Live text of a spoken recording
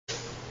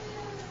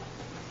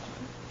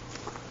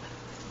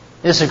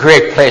This is a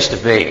great place to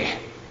be.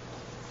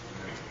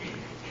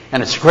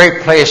 And it's a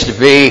great place to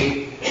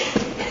be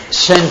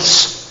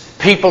since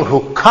people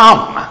who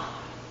come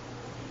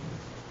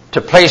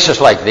to places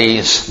like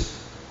these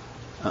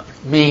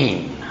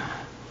mean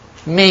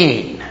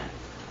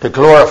to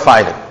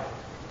glorify the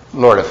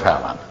Lord of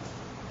heaven.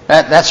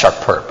 That's our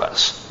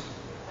purpose.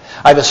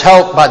 I was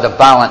helped by the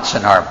balance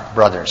in our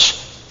brother's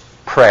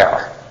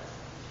prayer.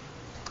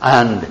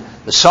 And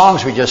the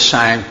songs we just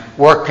sang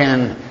work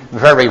in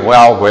very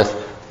well with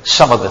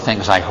some of the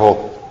things I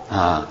hope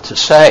to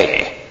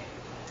say.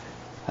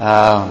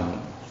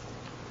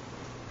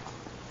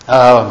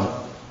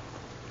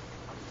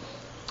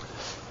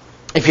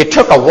 If you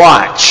took a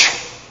watch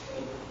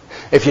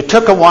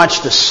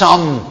to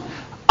some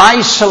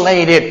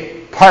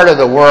isolated part of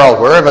the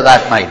world, wherever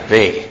that might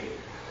be,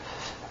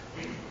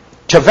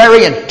 to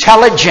very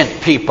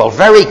intelligent people,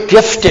 very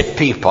gifted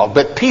people,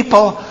 but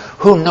people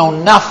who know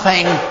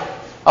nothing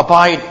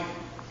about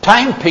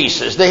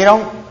timepieces, they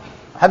don't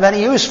have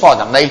any use for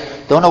them. They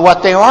don't know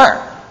what they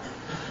are.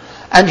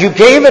 And you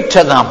gave it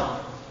to them.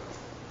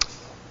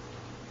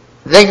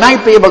 They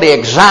might be able to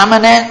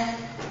examine it,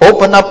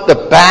 open up the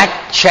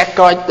back, check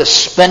out the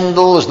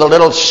spindles, the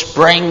little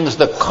springs,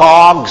 the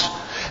cogs.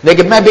 They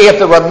could maybe, if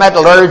there were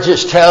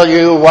metallurgists, tell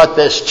you what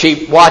this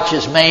cheap watch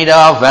is made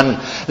of, and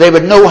they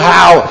would know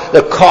how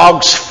the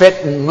cogs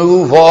fit and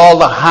move all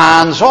the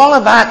hands, all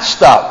of that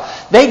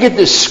stuff. They could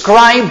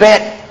describe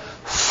it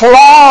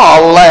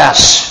flawlessly.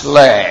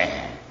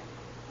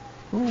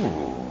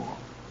 Ooh.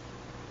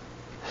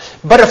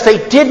 But if they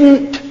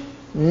didn't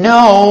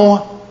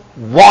know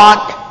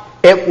what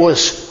it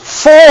was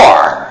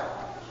for,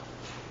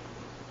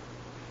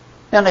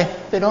 then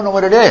they don't know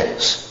what it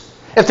is.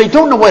 If they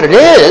don't know what it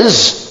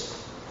is,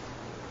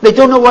 they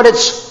don't know what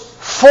it's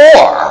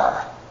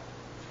for.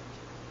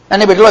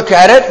 And they would look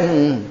at it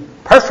in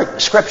perfect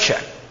description,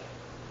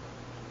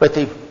 but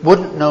they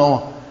wouldn't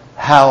know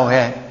how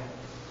it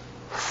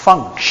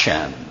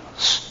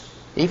functions,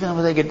 even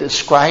though they could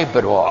describe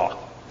it all.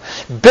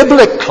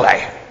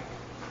 Biblically,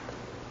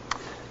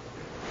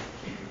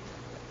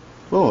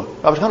 ooh,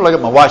 I was going to look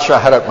at my watch, so I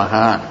had it in my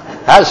hand.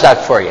 How's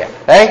that for you?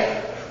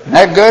 Hey? Isn't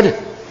that good?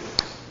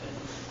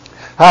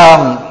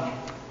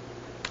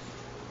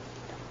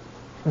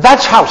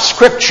 That's how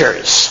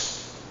scriptures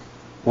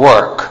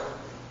work.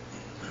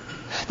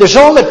 There's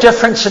all the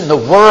difference in the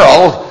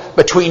world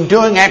between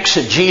doing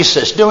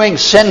exegesis, doing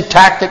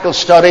syntactical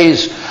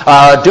studies,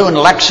 doing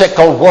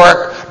lexical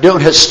work, doing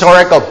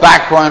historical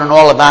background and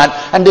all of that,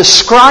 and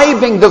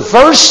describing the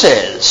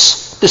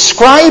verses,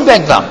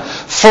 describing them,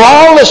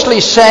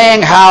 flawlessly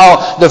saying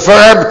how the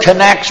verb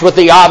connects with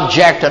the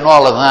object and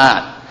all of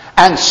that,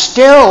 and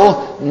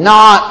still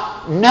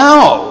not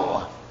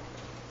know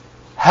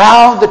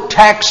how the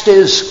text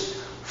is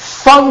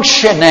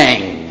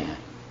functioning.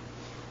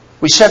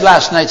 We said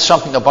last night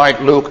something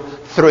about Luke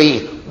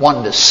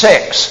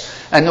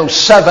 3:1-6, and those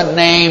 7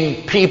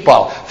 named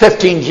people,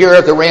 15th year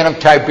of the reign of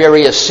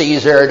Tiberius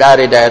Caesar,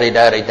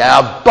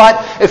 da-da-da-da-da-da.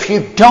 But if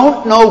you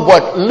don't know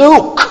what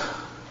Luke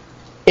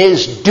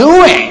is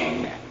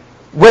doing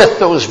with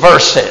those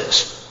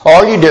verses,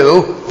 all you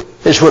do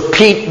is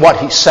repeat what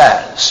he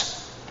says.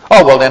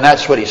 Oh, well, then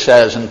that's what he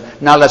says, and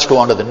now let's go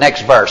on to the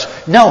next verse.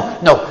 No,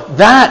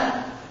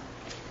 that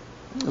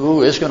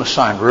is going to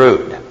sound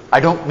rude. I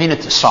don't mean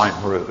it to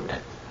sound rude.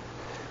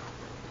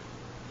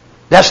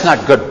 That's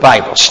not good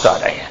Bible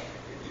study.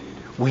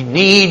 We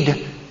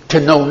need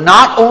to know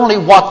not only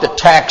what the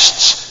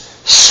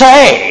texts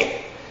say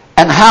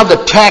and how the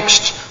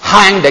texts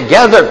hang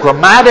together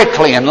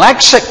grammatically and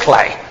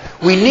lexically.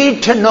 We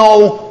need to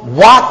know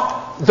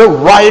what the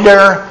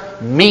writer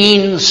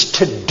means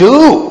to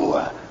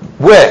do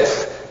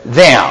with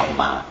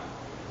them.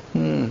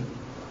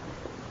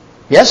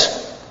 Yes?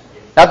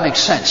 That makes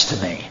sense to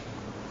me.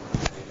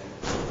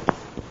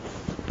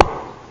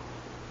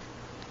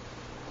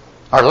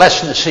 Our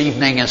lesson this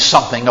evening is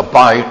something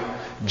about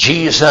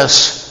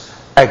Jesus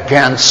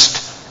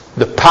against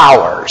the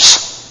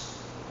powers.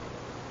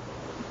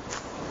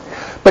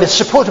 But it's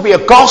supposed to be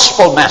a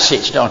gospel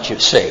message, don't you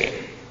see?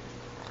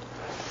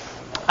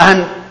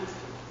 And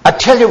I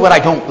tell you what I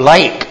don't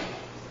like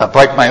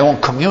about my own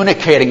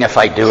communicating if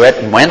I do it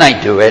and when I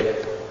do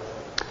it.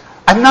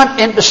 I'm not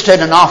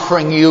interested in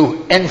offering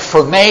you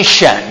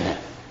information.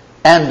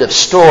 End of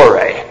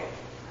story.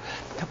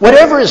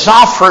 Whatever is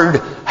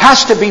offered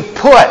has to be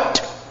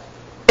put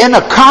in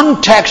a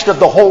context of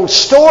the whole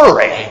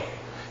story.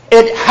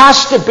 It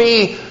has to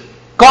be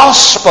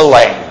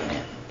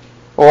gospeling,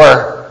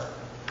 or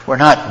we're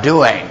not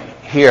doing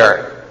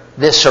here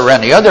this or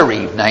any other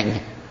evening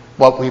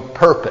what we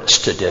purpose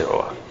to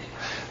do.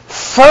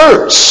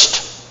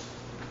 First,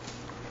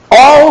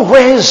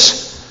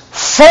 always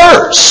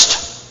first,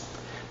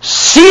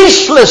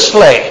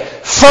 ceaselessly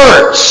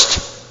first.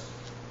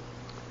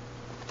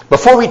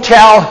 Before we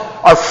tell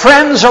our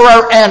friends or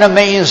our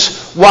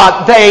enemies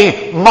what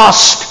they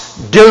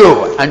must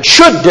do and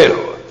should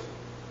do.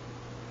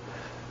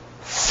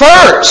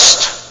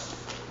 First,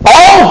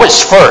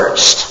 always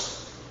first,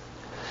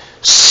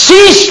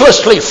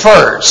 ceaselessly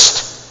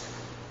first,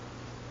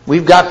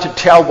 We've got to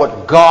tell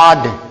what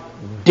God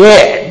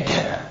did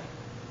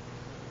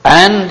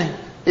and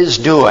is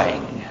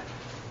doing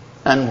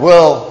and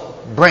will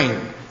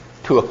bring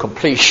to a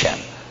completion.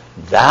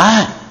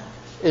 That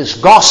is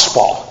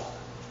gospel.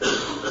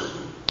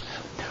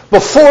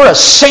 Before a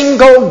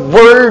single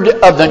word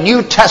of the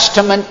New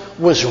Testament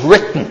was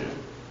written,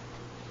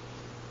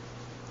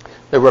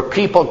 there were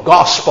people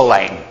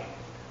gospeling.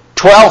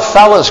 12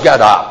 fellows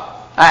got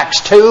up, Acts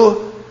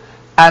 2,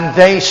 and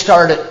they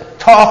started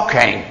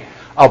talking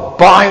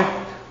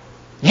about,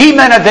 ye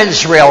men of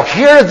Israel,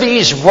 hear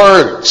these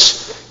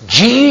words,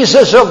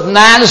 Jesus of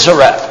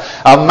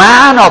Nazareth, a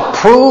man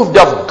approved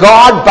of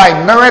God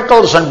by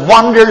miracles and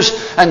wonders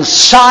and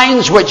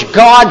signs which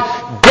God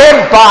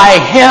did by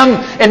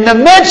him in the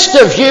midst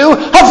of you,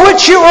 of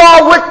which you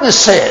are all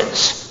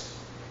witnesses.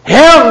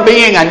 Him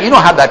being, and you know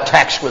how that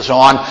text was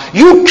on,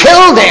 you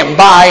killed him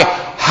by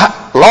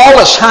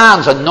lawless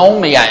hands.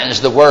 Anomia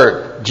is the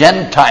word.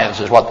 Gentiles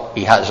is what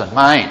he has in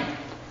mind.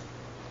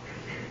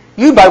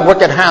 You by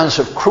wicked hands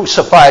have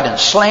crucified and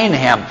slain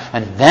him,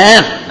 and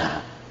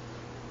then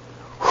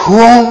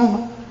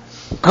whom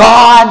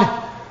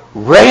God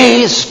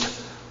raised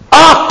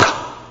up.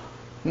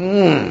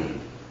 He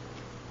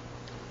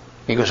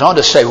goes on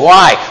to say,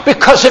 why?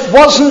 Because it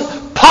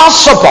wasn't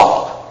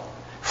possible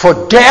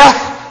for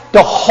death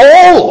to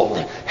hold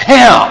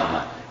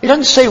him. He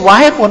doesn't say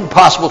why it wasn't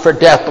possible for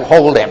death to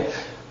hold him.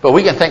 But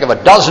we can think of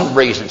a dozen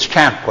reasons,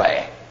 can't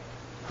we?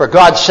 For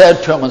God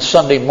said to him on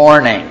Sunday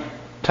morning,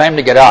 time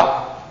to get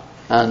up.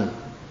 And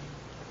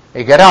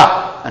he got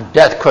up, and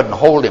death couldn't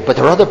hold him. But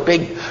there are other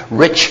big,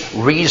 rich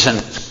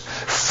reasons.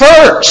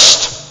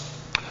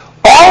 First,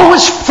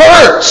 always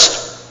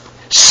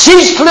first,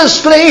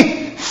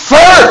 ceaselessly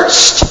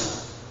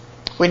first,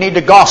 we need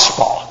the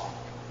gospel.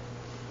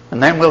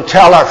 And then we'll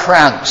tell our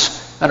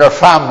friends and our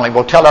family,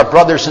 we'll tell our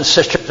brothers and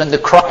sisters in the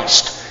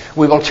Christ,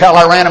 we will tell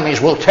our enemies,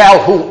 we'll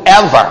tell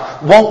whoever,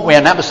 won't we?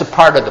 And that was the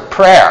part of the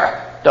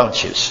prayer,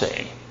 don't you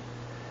see?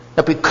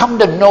 That we come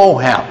to know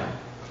him.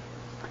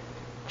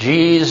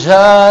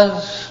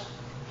 Jesus,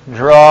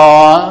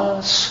 draw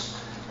us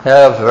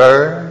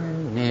ever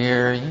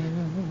near you.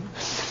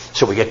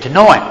 So we get to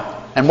know him.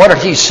 And what did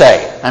he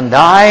say?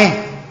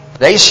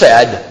 They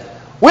said,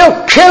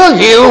 we'll kill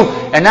you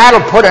and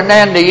that'll put an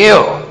end to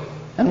you.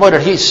 And what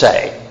did he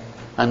say?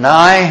 Isn't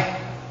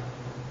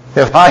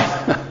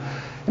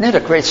it a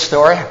great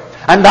story?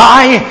 And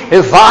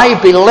if I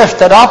be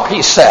lifted up,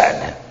 he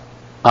said,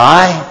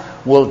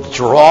 I will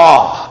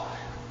draw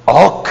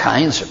all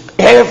kinds of,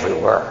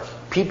 everywhere.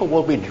 People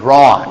will be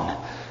drawn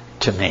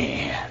to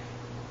me.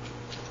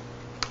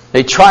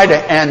 They tried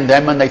to end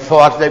them, and they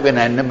thought they would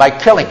end him by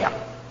killing him.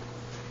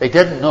 They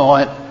didn't know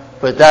it,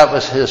 but that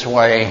was his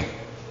way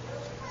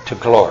to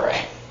glory.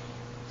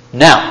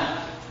 Now,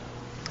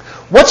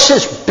 what's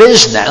his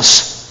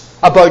business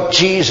about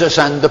Jesus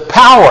and the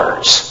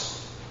powers?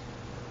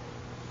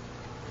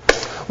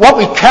 What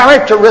we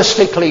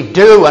characteristically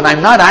do, and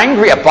I'm not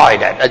angry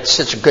about it,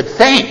 it's a good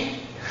thing.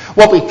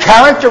 What we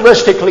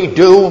characteristically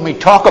do when we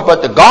talk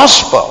about the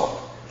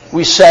gospel,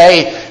 we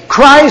say,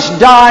 Christ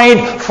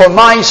died for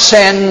my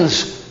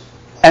sins,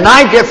 and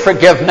I get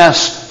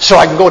forgiveness so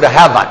I can go to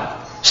heaven.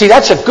 See,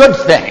 that's a good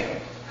thing.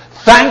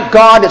 Thank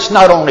God it's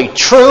not only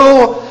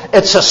true,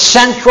 it's a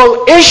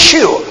central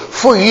issue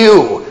for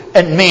you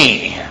and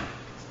me.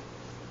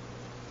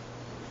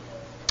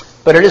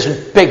 But it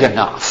isn't big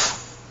enough.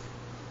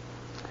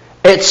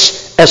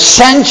 It's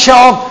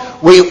essential.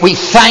 We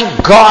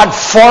thank God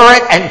for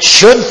it and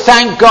should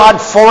thank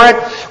God for it.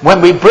 When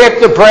we break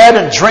the bread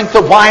and drink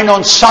the wine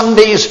on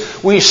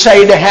Sundays, we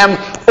say to him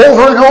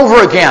over and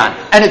over again.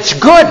 And it's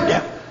good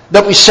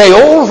that we say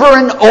over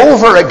and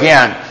over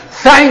again,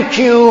 thank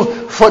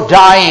you for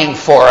dying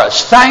for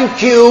us.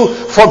 Thank you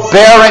for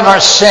bearing our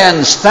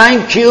sins.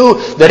 Thank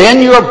you that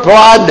in your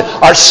blood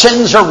our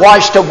sins are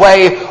washed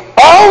away.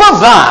 All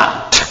of that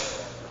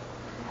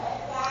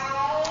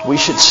we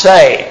should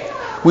say.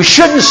 We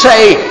shouldn't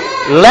say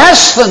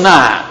less than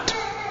that,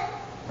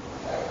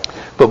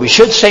 but we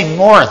should say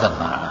more than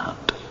that.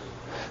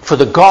 For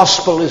the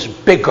gospel is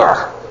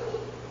bigger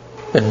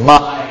than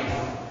my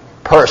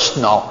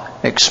personal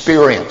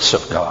experience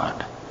of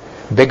God,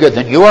 bigger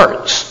than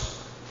yours.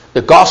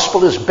 The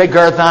gospel is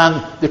bigger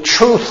than the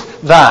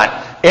truth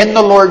that in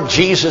the Lord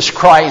Jesus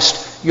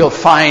Christ you'll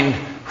find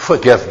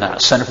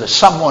forgiveness. And if there's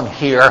someone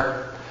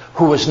here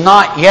who has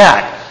not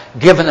yet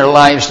given their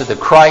lives to the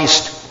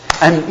Christ,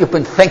 and you've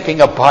been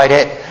thinking about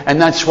it,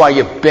 and that's why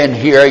you've been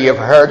here. You've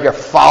heard your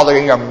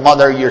father, your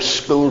mother, your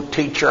school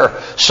teacher,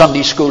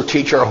 Sunday school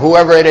teacher,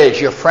 whoever it is,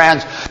 your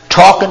friends,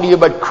 talking to you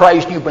about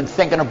Christ, and you've been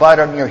thinking about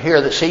it, and you're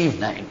here this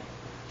evening.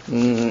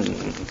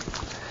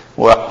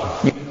 Well,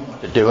 you know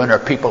what to do, and there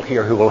are people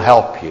here who will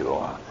help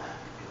you.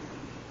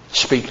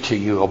 Speak to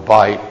you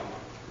about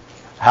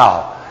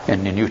how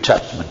in the New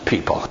Testament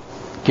people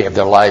gave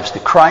their lives to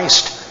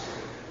Christ,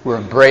 were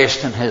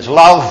embraced in his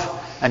love,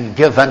 and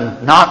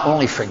given not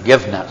only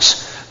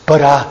forgiveness,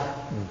 but a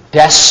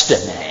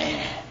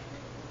destiny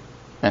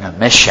and a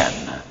mission.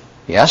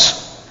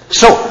 Yes?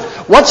 So,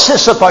 what's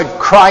this about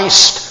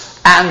Christ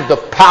and the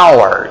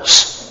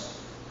powers.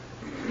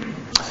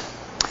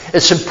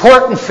 It's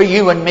important for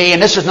you and me,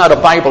 and this is not a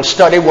Bible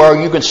study where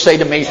you can say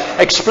to me,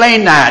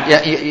 explain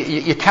that.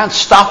 You can't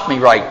stop me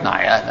right now.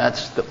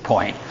 That's the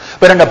point.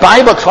 But in a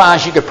Bible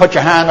class, you could put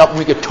your hand up and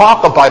we could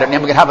talk about it, and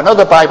then we could have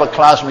another Bible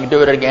class and we can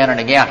do it again and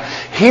again.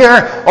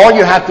 Here, all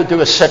you have to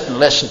do is sit and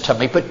listen to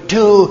me. But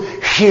do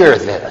hear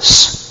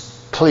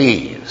this,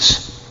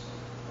 please.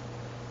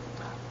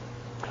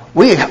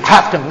 We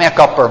have to make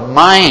up our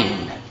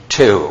mind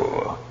to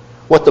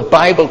what the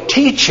Bible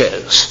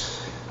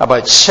teaches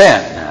about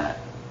sin.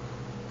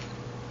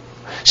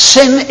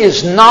 Sin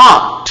is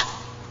not,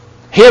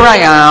 here I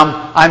am,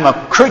 I'm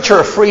a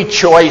creature of free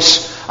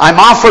choice, I'm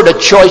offered a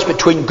choice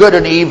between good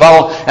and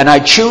evil, and I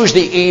choose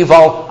the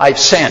evil, I've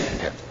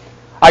sinned.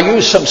 I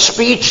use some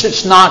speech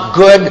that's not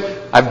good,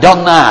 I've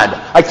done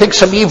that. I think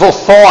some evil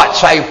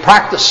thoughts, I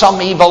practice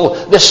some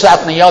evil, this,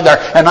 that, and the other,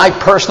 and I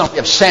personally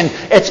have sinned.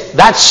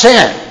 That's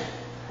sin.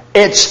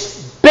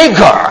 It's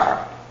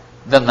bigger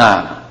than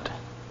that.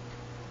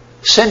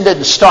 Sin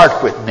didn't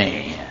start with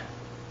me.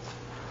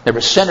 There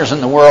were sinners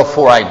in the world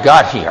before I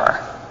got here.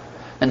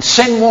 And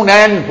sin won't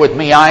end with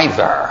me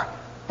either.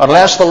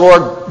 Unless the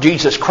Lord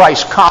Jesus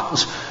Christ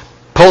comes,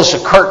 pulls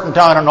the curtain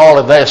down on all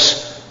of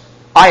this.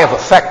 I have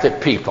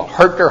affected people,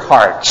 hurt their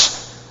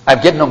hearts.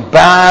 I've given them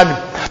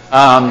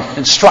bad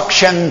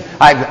instruction.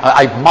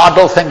 I've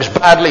modeled things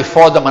badly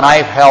for them, and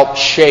I've helped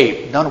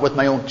shape. Done it with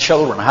my own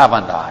children,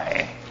 haven't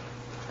I?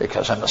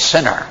 Because I'm a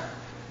sinner.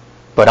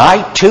 But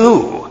I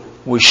too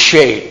was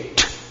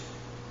shaped.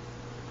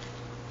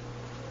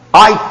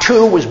 I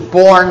too was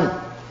born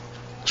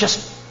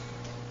just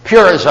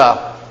pure as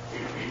an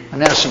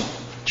innocent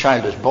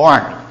child is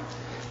born.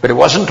 But it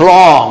wasn't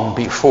long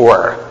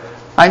before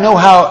I knew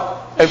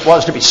how it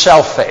was to be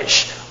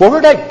selfish. Where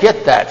did I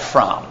get that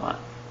from?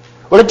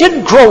 Well, it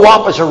didn't grow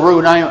up as a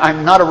root.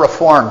 I'm not a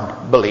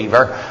Reformed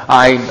believer.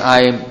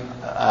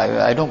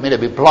 I don't mean to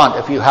be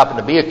blunt. If you happen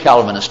to be a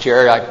Calvinist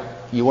here,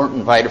 you weren't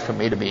invited for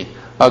me to be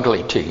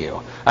ugly to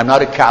you. I'm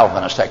not a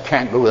Calvinist. I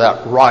can't go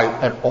that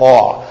route at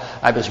all.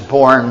 I was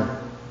born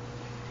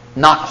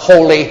not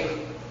holy,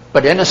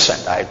 but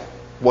innocent. I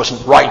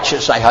wasn't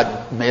righteous. I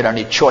hadn't made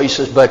any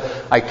choices, but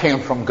I came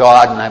from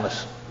God and I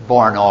was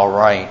born all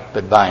right.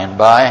 But by and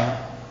by,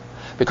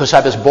 because I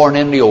was born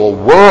into a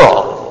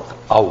world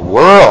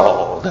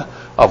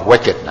of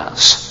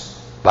wickedness,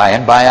 by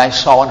and by I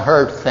saw and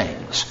heard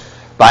things.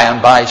 By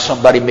and by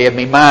somebody made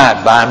me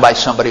mad. By and by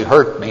somebody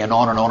hurt me, and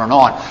on and on and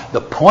on.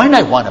 The point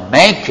I want to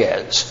make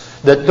is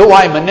that though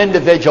I'm an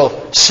individual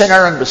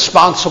sinner and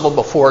responsible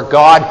before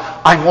God,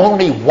 I'm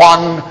only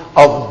one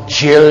of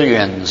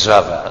jillions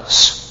of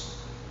us.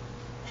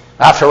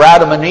 After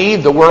Adam and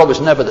Eve, the world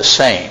was never the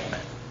same.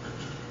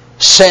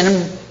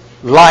 Sin,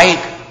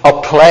 like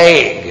a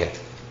plague,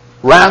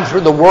 ran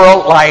through the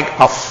world like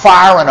a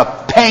fire in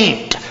a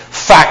paint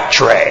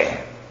factory.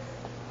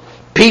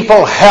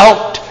 People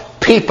helped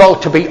people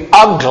to be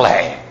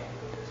ugly.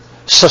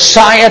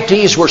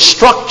 Societies were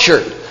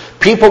structured.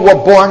 People were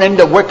born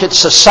into wicked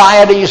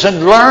societies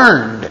and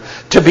learned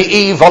to be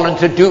evil and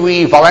to do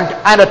evil,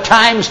 and at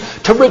times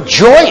to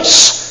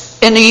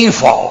rejoice in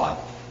evil.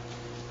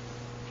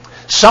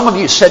 Some of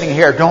you sitting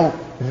here don't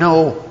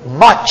know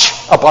much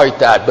about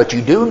that, but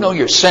you do know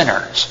you're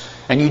sinners.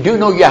 And you do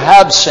know you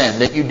have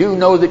sinned, that you do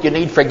know that you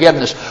need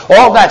forgiveness.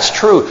 All that's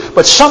true.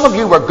 But some of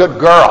you were good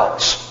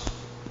girls.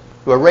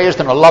 You were raised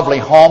in a lovely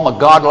home, a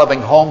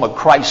God-loving home, a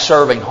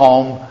Christ-serving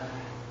home,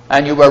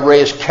 and you were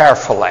raised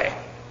carefully.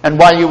 And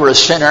while you were a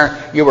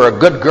sinner, you were a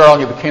good girl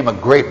and you became a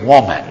great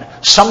woman.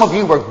 Some of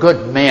you were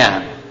good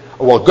men,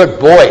 or good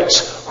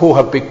boys who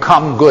have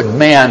become good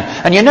men.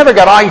 And you never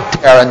got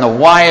out there in the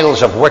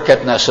wiles of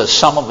wickedness as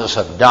some of us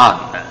have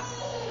done.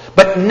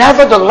 But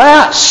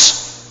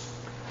nevertheless,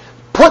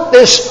 put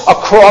this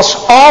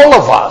across all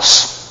of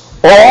us.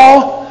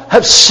 All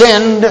have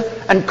sinned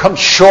and come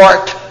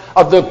short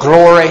of the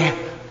glory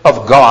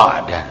of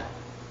God.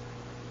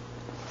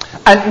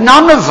 And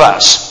none of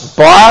us,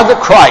 bar the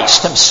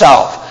Christ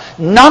himself,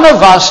 none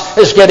of us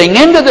is getting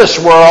into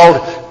this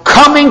world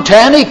coming to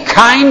any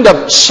kind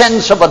of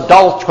sense of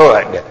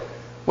adulthood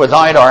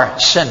without our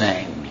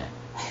sinning.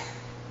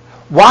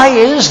 Why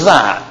is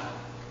that?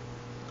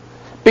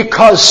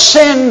 Because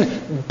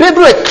sin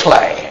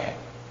biblically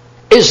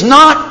is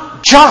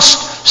not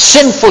just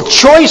sinful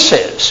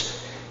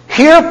choices.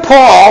 Here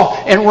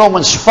Paul in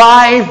Romans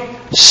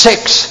 5,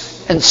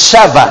 6, and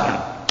 7,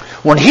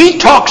 when he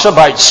talks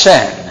about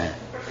sin,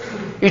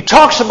 he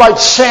talks about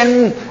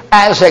sin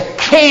as a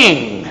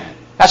king.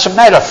 That's a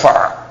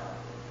metaphor.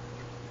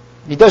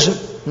 He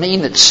doesn't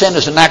mean that sin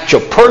is an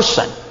actual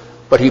person,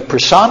 but he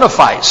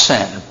personifies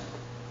sin.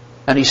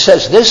 And he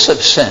says this of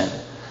sin,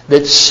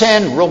 that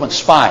sin, Romans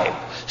 5,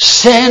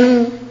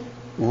 sin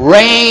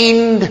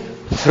reigned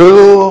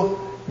through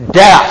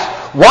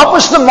death. What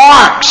was the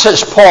mark,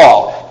 says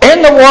Paul,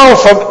 in the world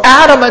from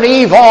Adam and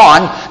Eve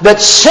on, that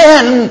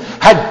sin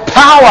had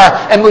power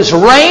and was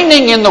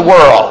reigning in the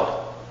world?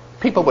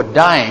 People were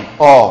dying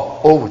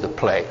all over the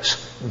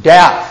place.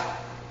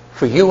 Death,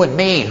 for you and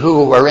me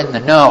who are in the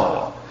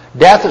know.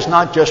 Death is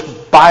not just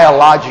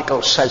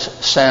biological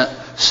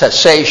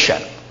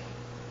cessation.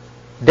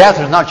 Death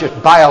is not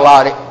just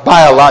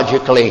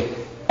biologically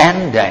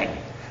ending.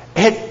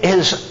 It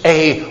is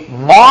a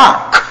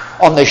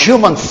mark on the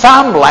human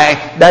family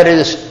that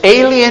is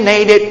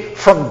alienated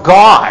from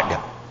God.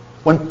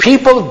 When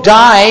people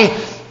die,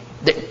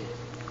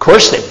 of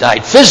course they've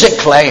died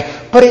physically,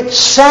 but it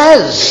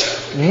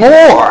says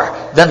more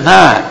than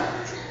that.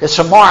 It's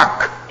a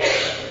mark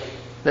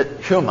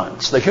that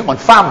the human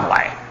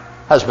family,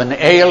 has been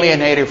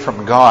alienated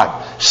from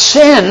God.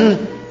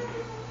 Sin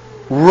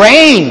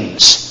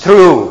reigns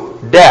through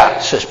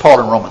death, says Paul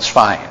in Romans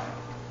 5.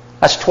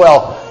 That's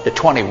 12 to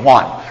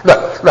 21.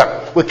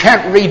 Look, we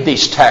can't read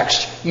these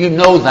texts. You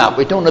know that.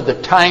 We don't have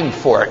the time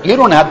for it. You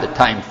don't have the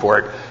time for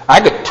it.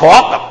 I could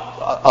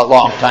talk a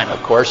long time,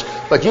 of course,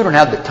 but you don't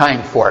have the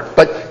time for it.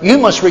 But you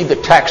must read the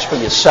text for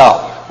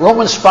yourself.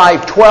 Romans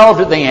 5:12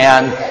 to the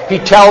end, he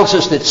tells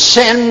us that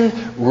sin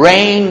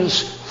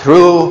reigns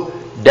through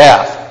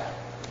death.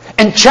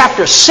 In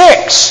chapter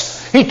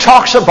 6, he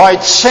talks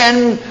about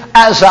sin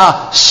as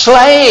a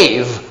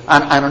slave.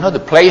 And in other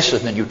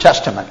places in the New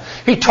Testament,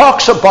 he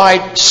talks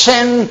about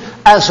sin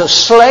as a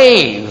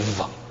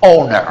slave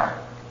owner.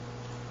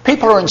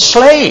 People are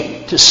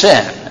enslaved to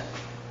sin.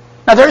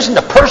 Now, there isn't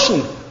a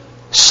person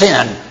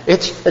sin.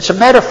 It's a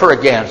metaphor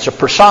again. It's a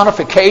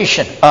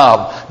personification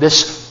of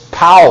this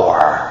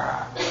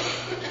power.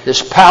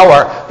 This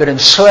power that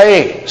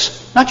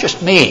enslaves not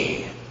just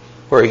me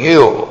or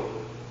you,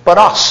 but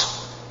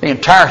us, the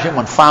entire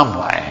human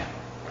family.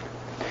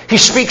 He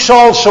speaks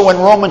also in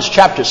Romans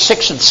chapter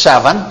 6 and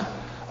 7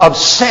 of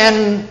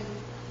sin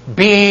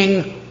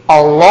being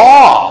a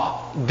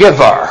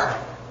lawgiver.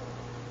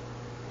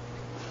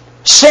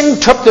 Sin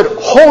took the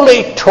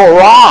holy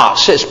Torah,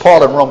 says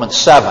Paul in Romans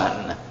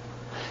 7.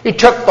 He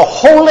took the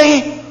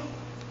holy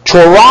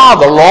Torah,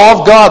 the law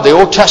of God, the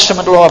Old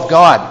Testament law of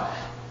God,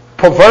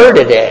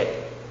 perverted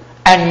it,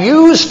 and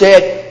used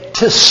it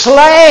to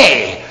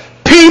slay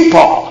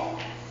people.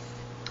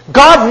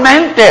 God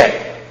meant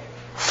it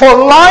for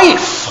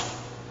life.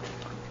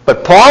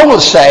 But Paul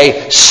will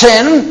say,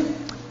 sin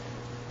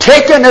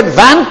taken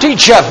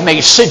advantage of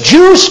me,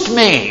 seduced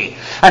me,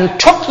 and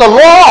took the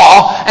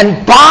law,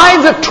 and by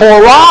the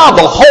Torah,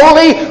 the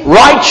holy,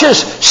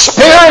 righteous,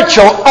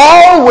 spiritual,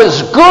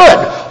 always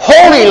good,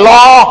 holy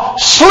law,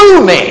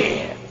 slew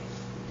me.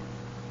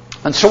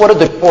 And so what did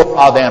the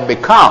Torah then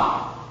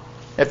become?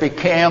 It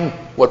became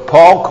what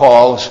Paul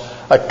calls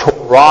a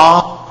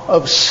Torah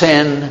of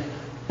sin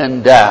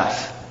and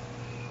death.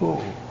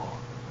 Ooh.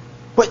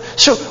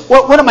 So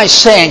what am I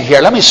saying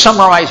here? Let me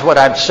summarize what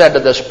I've said to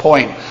this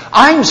point.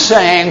 I'm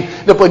saying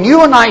that when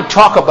you and I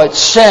talk about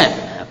sin,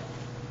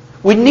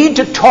 we need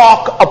to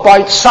talk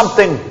about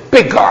something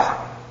bigger,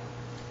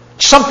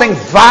 something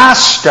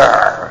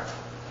vaster,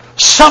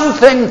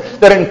 something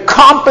that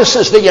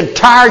encompasses the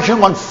entire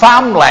human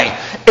family.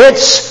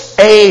 It's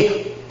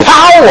a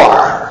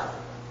power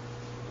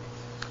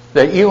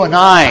that you and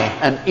I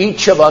and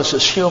each of us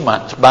as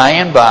humans by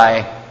and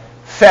by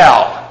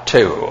fell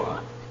to.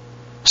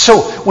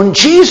 So when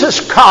Jesus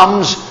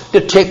comes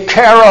to take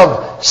care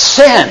of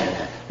sin,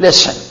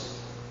 listen.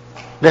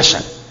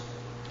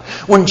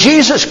 When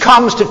Jesus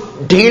comes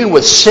to deal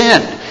with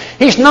sin,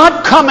 he's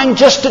not coming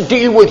just to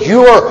deal with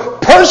your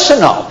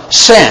personal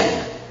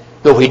sin,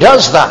 though he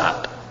does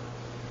that.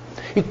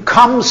 He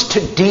comes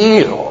to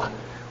deal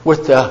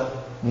with the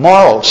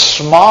moral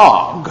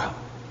smog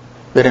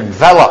that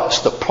envelops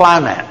the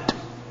planet.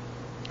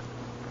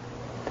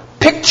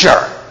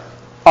 Picture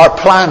our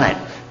planet.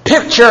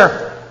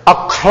 Picture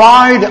a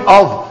cloud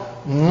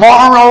of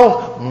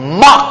moral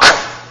muck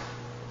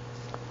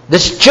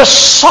that's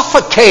just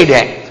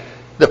suffocating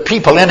the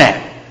people in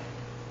it.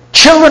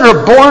 Children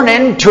are born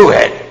into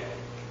it,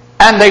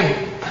 and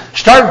they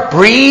start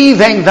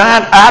breathing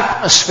that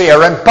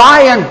atmosphere, and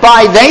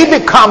by they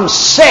become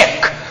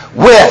sick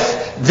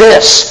with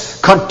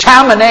this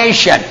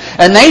contamination,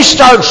 and they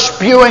start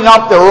spewing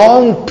up their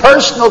own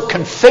personal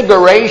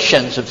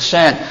configurations of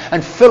sin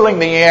and filling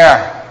the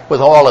air with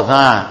all of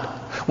that.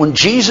 When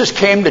Jesus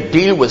came to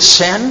deal with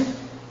sin,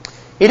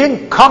 he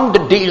didn't come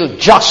to deal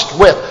just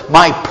with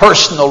my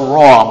personal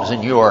wrongs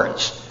and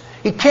yours.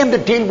 He came to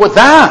deal with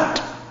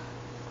that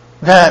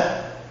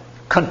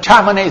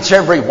contaminates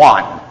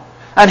everyone.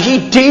 And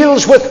he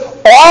deals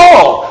with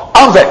all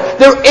of it.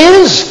 There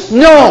is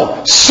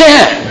no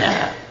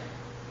sin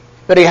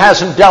that he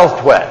hasn't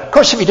dealt with. Of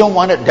course, if you don't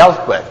want it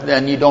dealt with,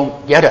 then you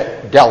don't get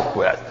it dealt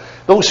with.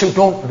 Those who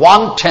don't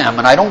want him,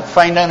 and I don't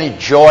find any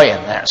joy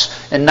in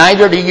this, and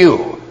neither do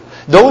you.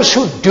 Those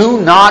who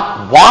do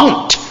not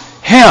want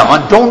him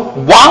and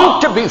don't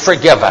want to be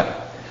forgiven,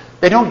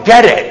 they don't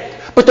get it.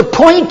 But the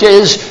point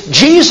is,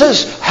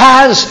 Jesus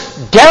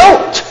has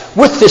dealt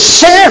with the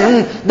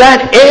sin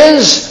that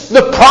is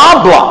the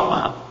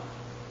problem.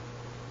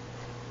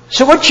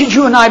 So what should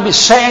you and I be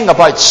saying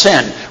about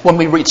sin when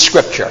we read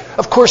Scripture?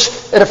 Of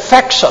course, it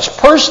affects us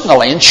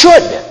personally, and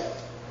should.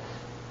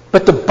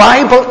 But the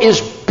Bible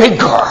is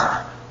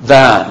bigger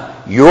than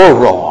your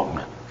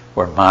wrong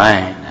or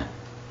mine.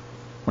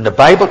 When the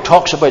Bible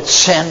talks about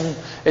sin,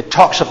 it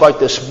talks about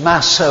this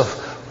massive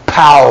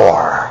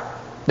power,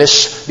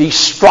 these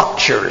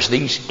structures,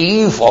 these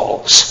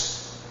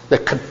evils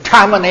that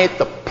contaminate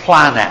the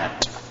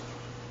planet.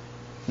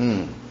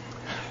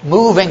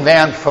 Moving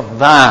then from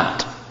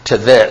that to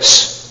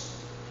this.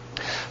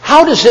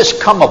 How does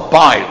this come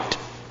about?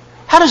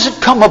 How does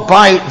it come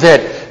about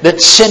that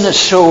sin is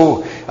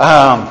so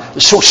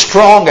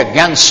strong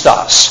against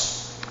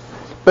us?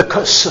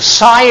 Because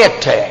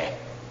society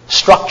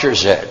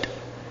structures it.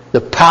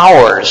 The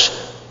powers,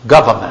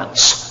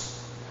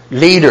 governments,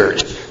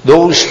 leaders,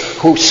 those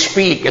who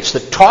speak. It's the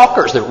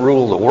talkers that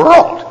rule the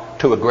world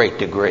to a great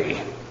degree.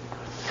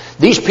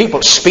 These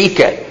people speak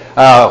it.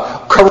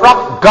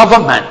 Corrupt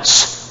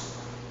governments.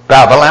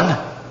 Babylon,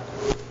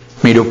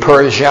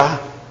 Medo-Persia,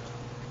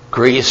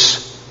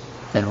 Greece,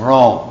 and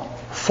Rome.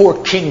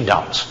 4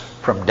 kingdoms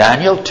from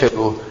Daniel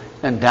 2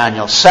 and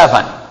Daniel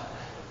 7.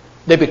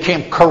 They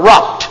became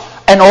corrupt.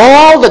 And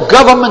all the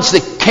governments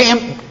that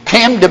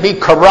came to be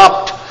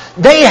corrupt,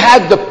 they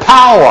had the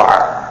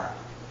power.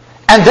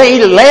 And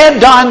they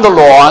laid down the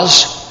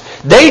laws.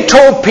 They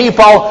told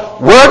people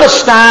where to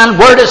stand,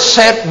 where to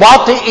sit,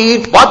 what to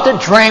eat, what to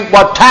drink,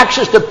 what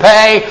taxes to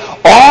pay,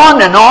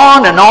 on and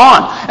on and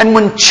on. And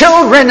when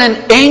children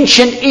in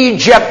ancient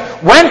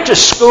Egypt went to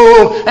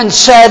school and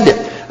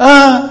said,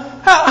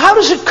 how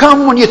does it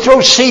come when you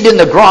throw seed in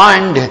the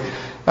ground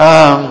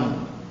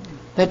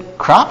that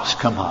crops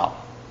come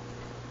up?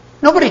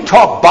 Nobody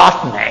taught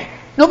botany.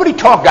 Nobody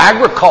taught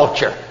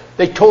agriculture.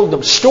 They told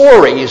them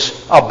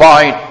stories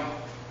about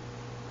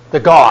the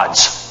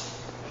gods.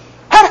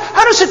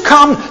 How does it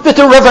come that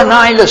the River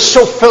Nile is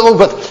so filled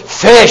with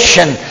fish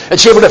and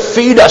it's able to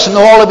feed us and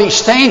all of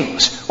these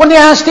things? When they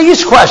asked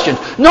these questions,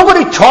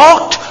 nobody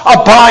talked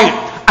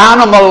about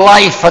animal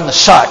life and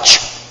such.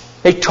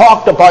 They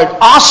talked about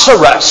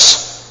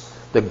Osiris,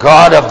 the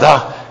god of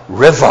the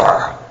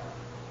river.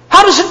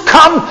 How does it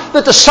come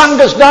that the sun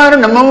goes down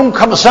and the moon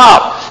comes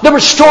up? There were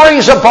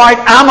stories about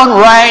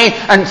Amun-Ra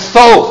and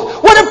Thoth.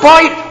 What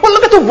about, well,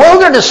 look at the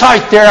wilderness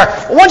out there.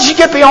 Once you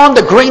get beyond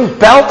the green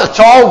belt, it's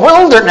all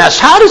wilderness.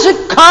 How does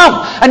it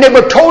come? And they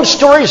were told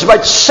stories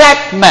about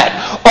Sekhmet.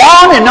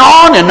 On and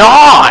on and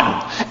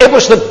on. It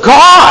was the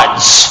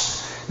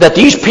gods that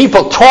these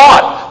people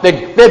taught.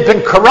 They'd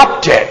been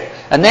corrupted.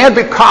 And they had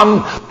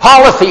become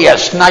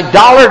polytheists and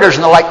idolaters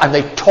and the like. And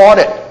they taught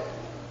it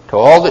to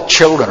all the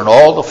children and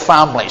all the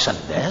families. And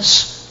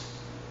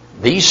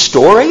these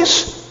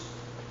stories,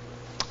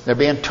 they're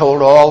being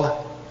told all the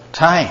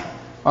time,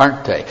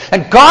 aren't they?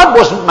 And God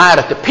wasn't mad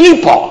at the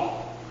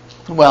people.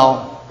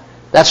 Well,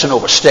 that's an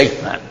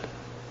overstatement.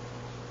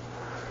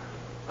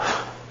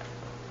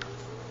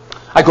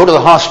 I go to the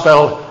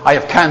hospital, I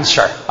have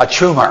cancer, a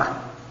tumor.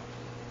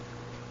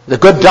 The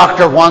good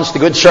doctor the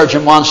good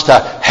surgeon wants to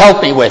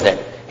help me with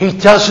it. He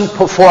doesn't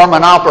perform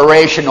an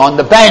operation on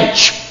the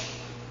bench.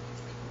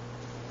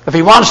 If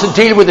he wants to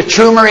deal with the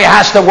tumor, he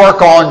has to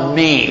work on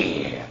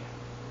me.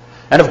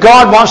 And if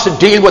God wants to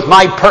deal with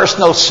my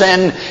personal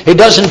sin, he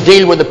doesn't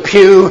deal with the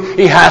pew,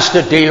 he has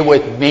to deal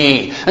with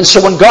me. And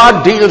so when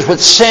God deals with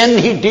sin,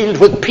 he deals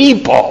with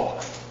people.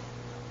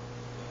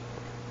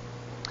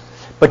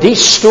 But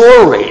these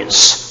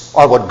stories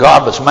are what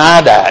God was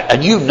mad at.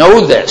 And you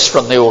know this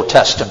from the Old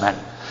Testament.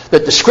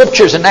 That the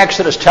scriptures in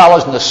Exodus tell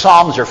us, and the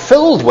Psalms are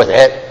filled with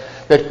it,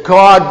 that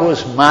God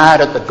was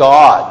mad at the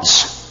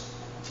gods.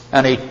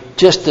 And he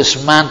just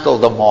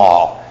dismantled them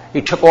all.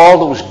 He took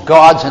all those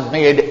gods and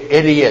made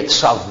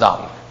idiots of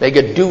them. They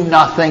could do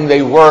nothing,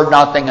 they were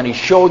nothing, and he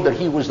showed that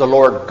he was the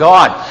Lord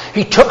God.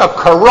 He took a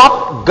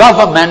corrupt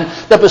government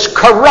that was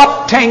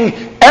corrupting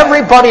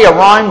everybody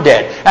around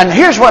it. And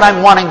here's what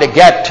I'm wanting to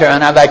get to,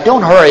 and if I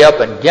don't hurry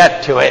up and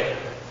get to it,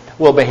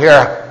 we'll be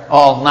here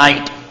all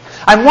night.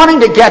 I'm wanting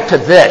to get to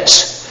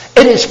this.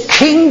 It is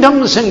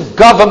kingdoms and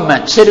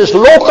governments. It is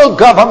local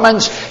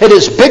governments. It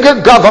is bigger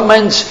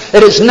governments.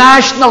 It is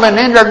national and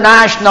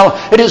international.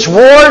 It is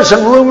wars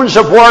and rumors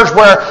of wars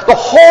where the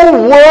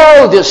whole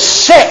world is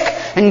sick.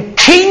 And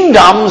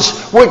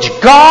kingdoms which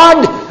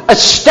God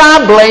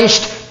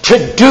established to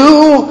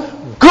do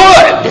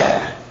good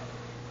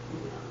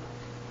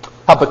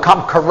have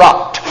become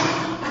corrupt.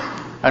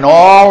 And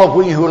all of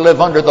we who live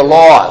under the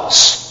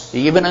laws,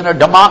 even in a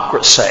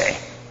democracy,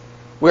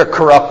 we're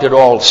corrupted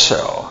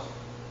also.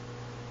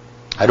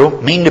 I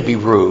don't mean to be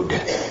rude.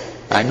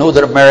 I know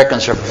that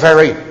Americans are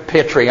very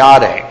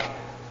patriotic.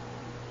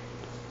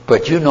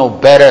 But you know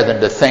better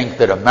than to think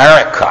that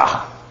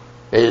America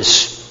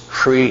is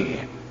free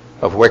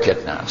of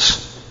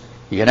wickedness.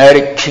 The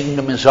United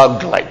Kingdom is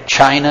ugly.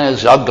 China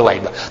is ugly.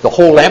 The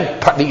whole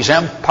empire, these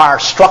empire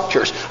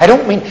structures. I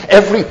don't mean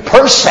every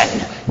person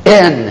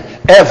in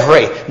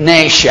every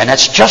nation.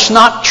 It's just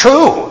not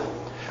true.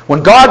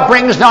 When God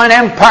brings down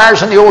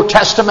empires in the Old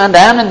Testament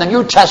and in the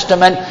New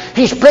Testament,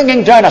 he's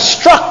bringing down a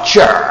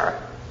structure.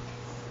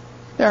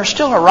 There are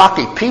still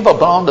Iraqi people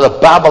belong to the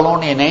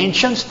Babylonian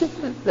ancients.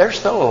 They're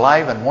still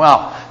alive and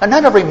well. And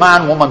not every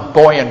man, woman,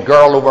 boy, and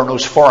girl over in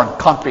those foreign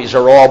countries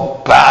are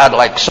all bad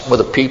like some of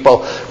the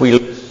people we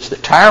lose, the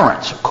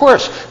tyrants. Of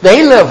course,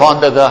 they live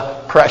under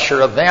the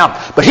pressure of them.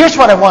 But here's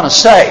what I want to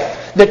say,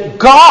 that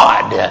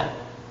God,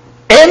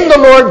 in the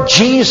Lord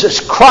Jesus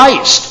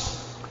Christ,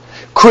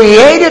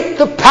 created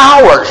the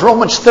powers,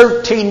 Romans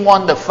 13,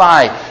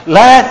 1-5.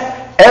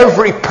 Let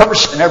every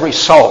person, every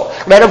soul,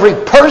 let every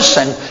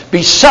person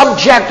be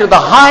subject to the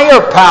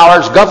higher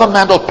powers,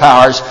 governmental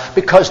powers,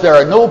 because there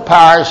are no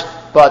powers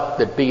but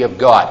that be of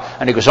God.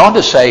 And he goes on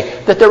to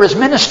say that there is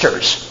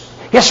ministers.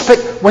 Yes, but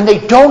when they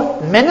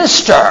don't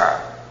minister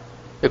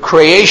the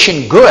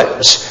creation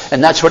goods,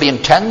 and that's what he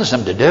intends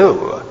them to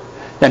do,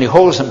 then he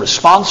holds them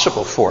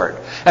responsible for it.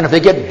 And if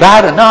they get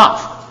bad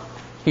enough,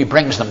 he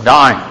brings them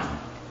down.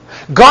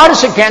 God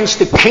is against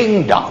the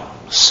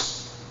kingdoms.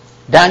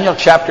 Daniel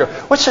chapter,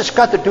 what's this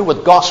got to do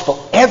with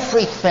gospel?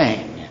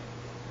 Everything.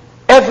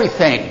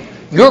 Everything.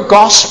 Your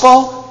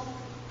gospel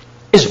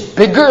is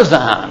bigger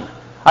than,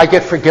 I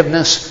get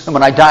forgiveness, and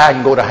when I die I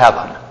can go to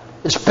heaven.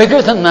 It's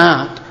bigger than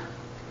that.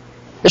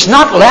 It's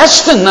not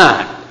less than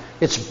that.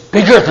 It's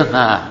bigger than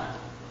that.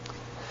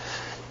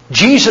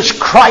 Jesus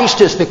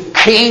Christ is the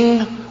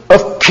King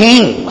of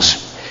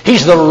kings.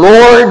 He's the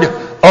Lord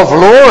of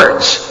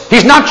lords.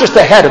 He's not just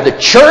the head of the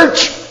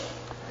church.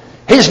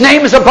 His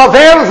name is above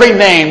every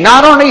name,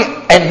 not only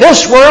in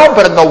this world,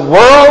 but in the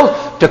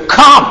world to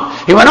come.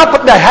 He went up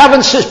into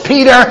heaven, says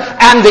Peter,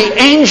 and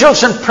the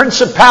angels and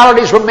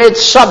principalities were made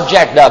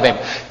subject of him.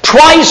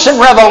 Twice in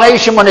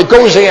Revelation, when it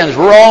goes against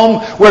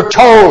Rome, we're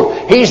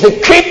told he's the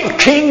King of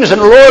kings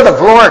and Lord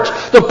of lords.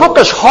 The book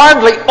is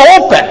hardly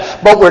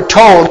open, but we're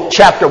told,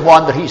 chapter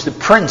 1, that he's the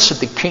prince of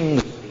the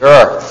kings of the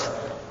earth.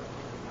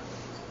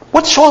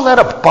 What's all that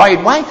about?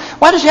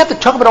 Why does he have to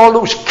talk about all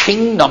those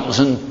kingdoms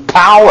and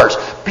powers?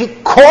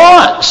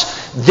 Because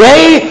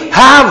they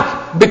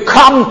have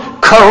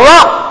become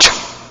corrupt.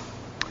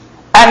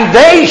 And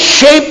they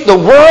shape the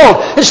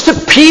world. It's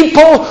the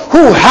people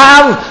who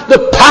have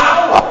the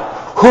power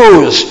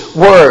whose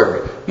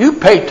word. You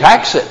pay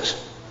taxes.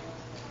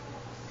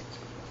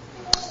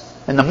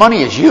 And the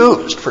money is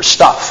used for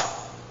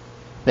stuff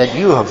that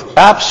you have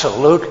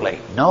absolutely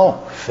no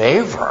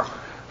favor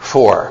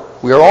for.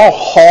 We are all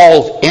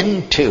hauled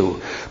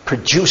into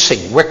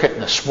producing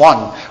wickedness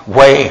one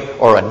way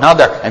or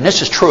another. And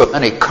this is true of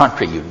any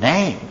country you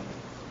name.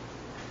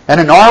 And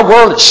in our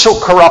world, it's so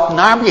corrupt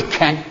now you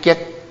can't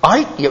get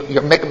out.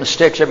 You're making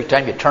mistakes every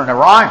time you turn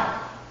around.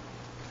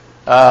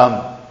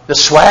 The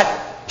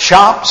sweat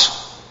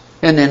shops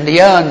in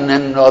India and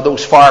in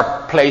those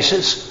far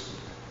places.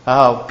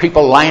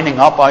 People lining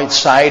up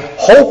outside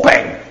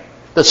hoping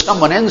that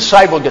someone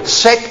inside will get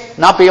sick,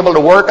 not be able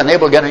to work, and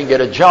able to get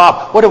a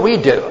job. What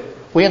do?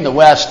 We in the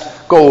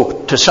West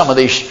go to some of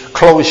these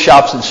clothes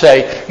shops and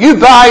say, you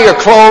buy your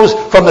clothes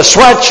from the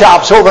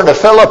sweatshops over in the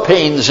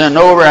Philippines and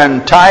over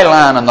in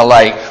Thailand and the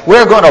like.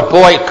 We're going to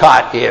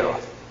boycott you.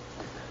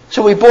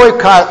 So we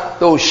boycott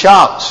those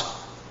shops.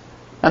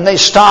 And they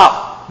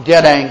stop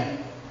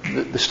getting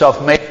the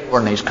stuff made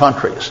in these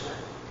countries.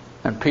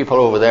 And people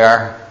over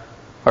there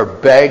are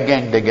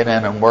begging to get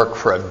in and work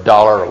for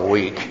 $1 a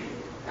week.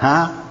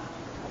 Huh?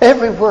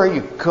 Everywhere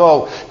you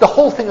go, the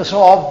whole thing is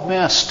all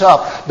messed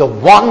up. The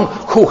one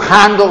who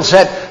handles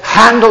it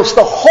handles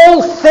the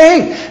whole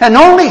thing, and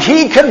only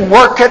he can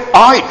work it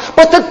out.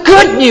 But the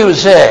good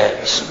news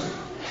is,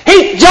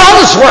 he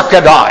does work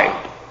it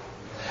out.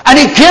 And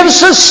he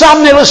gives us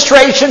some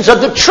illustrations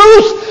of the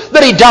truth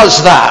that he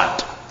does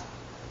that.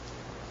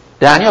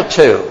 Daniel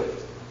 2,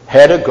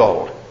 head of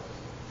gold,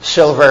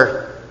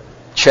 silver,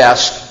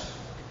 chest,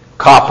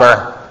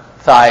 copper,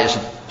 thighs,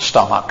 and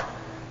stomach,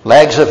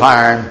 legs of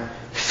iron,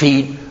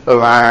 feet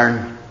of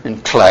iron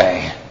and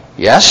clay.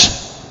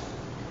 Yes?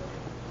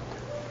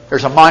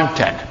 There's a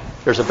mountain.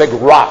 There's a big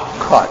rock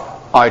cut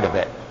out of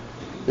it.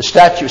 The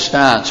statue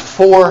stands.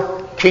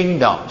 4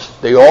 kingdoms.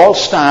 They all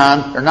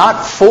stand. They're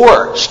not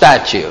 4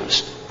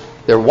 statues.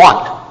 They're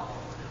one.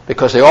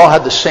 Because they all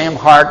have the same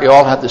heart. They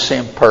all have the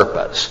same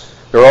purpose.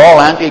 They're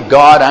all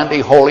anti-God,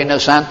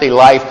 anti-holiness,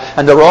 anti-life,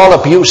 and they're all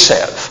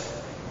abusive.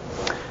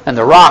 And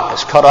the rock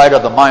is cut out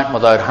of the mountain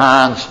without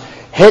hands,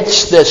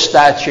 hits this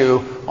statue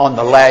on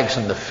the legs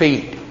and the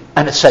feet.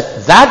 And it's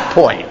at that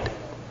point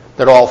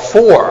that all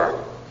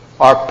 4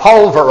 are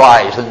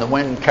pulverized and the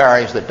wind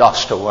carries the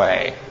dust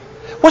away.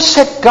 What's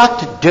that got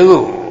to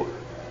do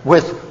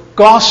with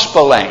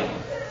gospeling?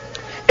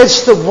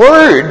 It's the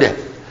word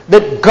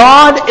that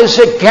God is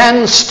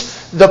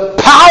against the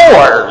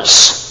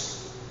powers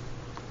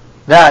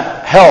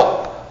that help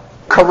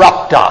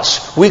corrupt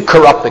us. We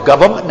corrupt the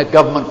government, and the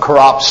government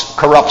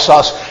corrupts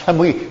us, and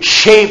we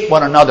shape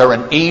one another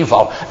in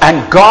evil.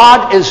 And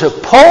God is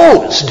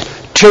opposed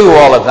to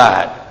all of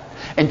that.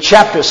 In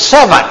chapter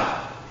 7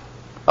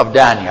 of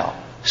Daniel,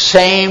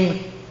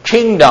 same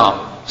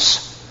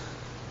kingdoms.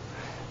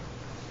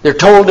 They're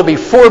told to be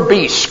 4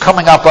 beasts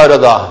coming up out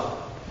of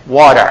the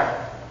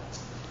water.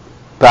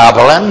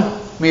 Babylon,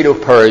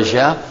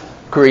 Medo-Persia,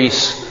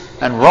 Greece,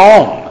 and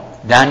Rome.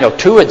 Daniel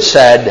 2 had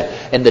said,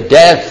 in the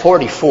days,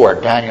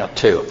 44, Daniel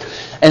 2,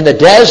 in the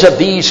days of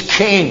these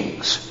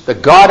kings, the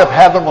God of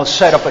heaven will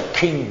set up a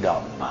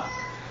kingdom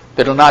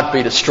that will not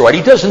be destroyed.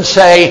 He doesn't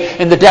say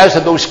in the days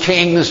of those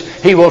kings,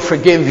 He will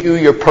forgive you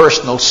your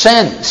personal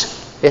sins.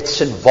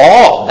 It's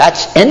involved.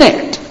 That's in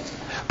it.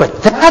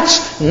 But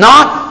that's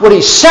not what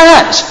He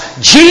says.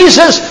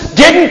 Jesus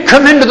didn't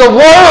come into the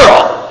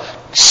world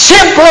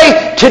simply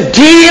to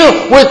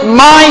deal with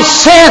my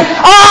sin.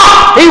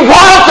 He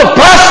wanted to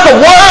bless the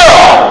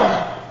world.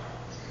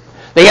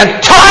 The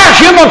entire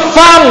human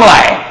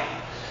family.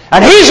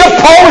 And He's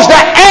opposed to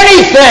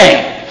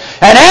anything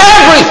and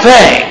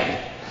everything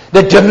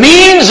that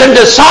demeans and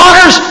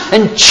dishonors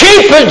and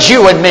cheapens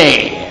you and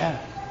me,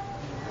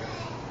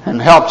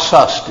 and helps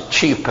us to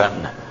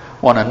cheapen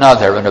one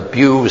another and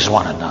abuse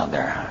one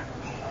another.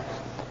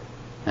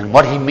 And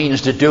what He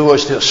means to do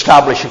is to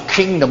establish a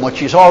kingdom, which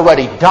He's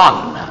already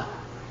done.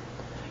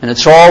 And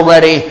it's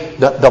already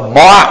the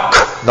mark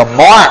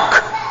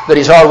that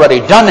He's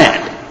already done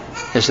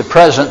it is the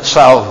presence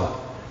of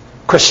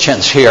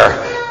Christians here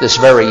this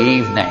very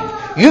evening.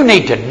 You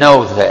need to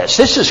know this.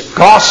 This is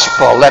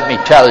gospel, let me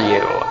tell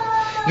you.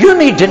 You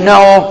need to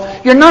know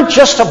you're not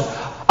just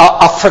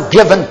a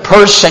forgiven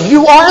person.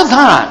 You are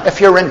that if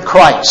you're in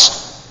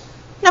Christ.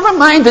 Never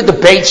mind the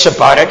debates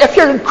about it. If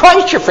you're in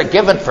Christ, you're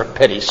forgiven for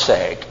pity's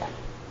sake.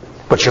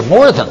 But you're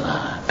more than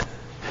that.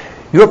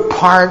 You're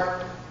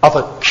part of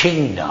a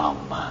kingdom.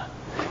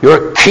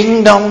 You're a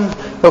kingdom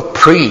of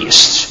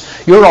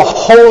priests. You're a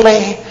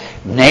holy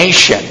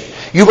nation.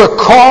 You were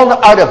called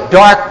out of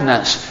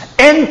darkness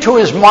into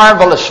His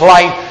marvelous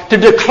light to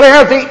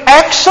declare the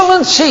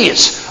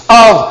excellencies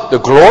of the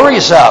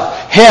glories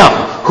of Him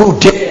who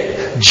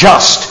did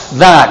just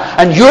that.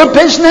 And your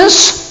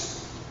business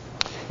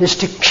is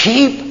to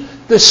keep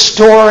the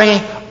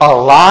story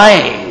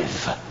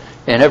alive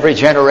in every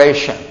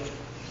generation.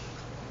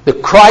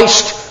 That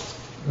Christ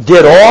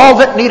did all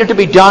that needed to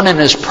be done in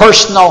His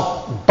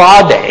personal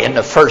body in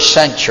the first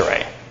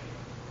century.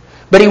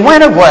 But He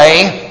went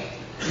away,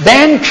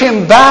 then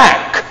came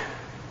back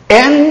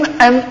in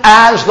and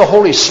as the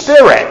Holy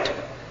Spirit,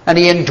 and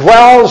He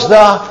indwells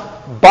the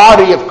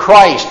body of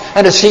Christ.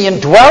 And it's the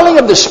indwelling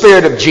of the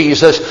Spirit of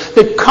Jesus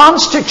that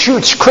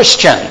constitutes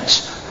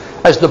Christians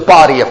as the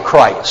body of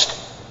Christ.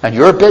 And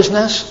your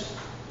business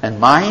and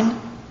mine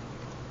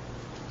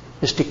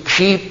is to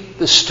keep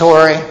the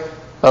story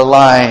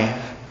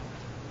alive.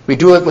 We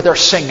do it with our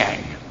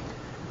singing.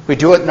 We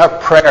do it in our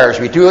prayers.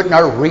 We do it in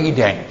our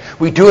reading.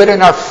 We do it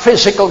in our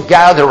physical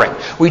gathering.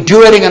 We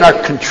do it in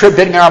our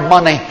contributing our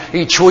money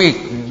each week,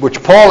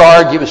 which Paul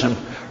argues in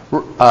 2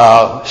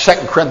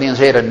 Corinthians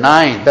 8 and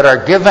 9, that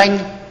our giving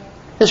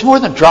is more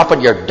than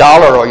dropping your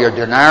dollar or your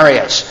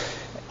denarius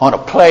on a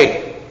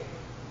plate.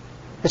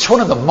 It's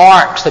one of the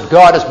marks that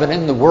God has been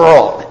in the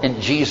world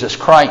in Jesus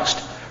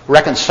Christ,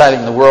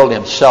 reconciling the world to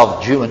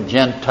Himself, Jew and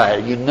Gentile.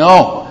 You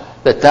know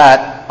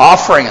that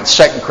offering in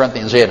 2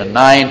 Corinthians 8 and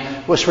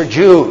 9 was for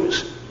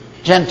Jews.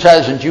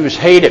 Gentiles and Jews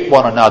hated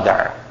one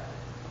another.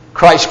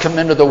 Christ came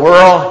into the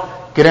world,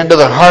 get into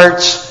the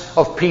hearts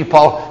of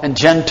people, and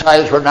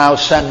Gentiles were now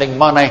sending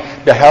money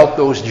to help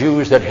those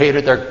Jews that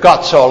hated their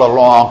guts all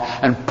along.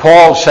 And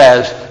Paul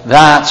says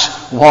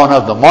that's one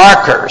of the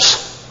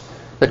markers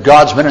that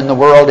God's been in the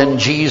world in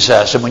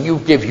Jesus. And when you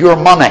give your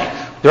money,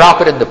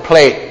 drop it in the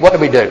plate, what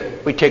do?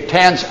 We take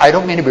 10, I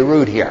don't mean to be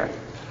rude here.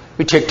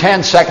 We take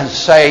 10 seconds to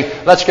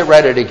say, let's get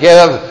ready to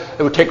give.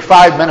 It would take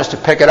 5 minutes to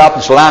pick it up.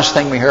 It's the last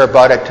thing we hear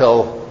about it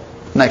till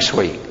next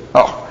week.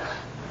 Oh,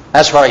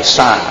 that's very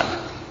sad.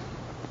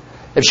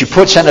 If she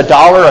puts in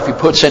 $1, if he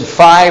puts in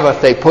 5,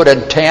 if they put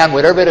in 10,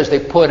 whatever it is they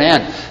put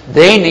in,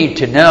 they need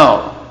to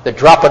know that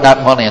dropping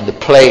that money in the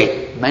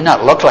plate may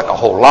not look like a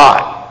whole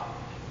lot,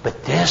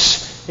 but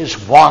this is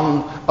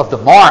one of the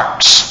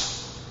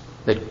marks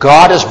that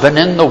God has been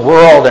in the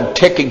world and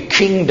taking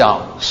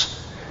kingdoms,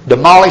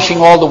 demolishing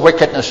all the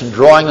wickedness and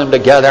drawing them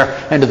together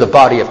into the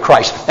body of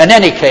Christ. In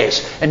any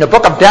case, in the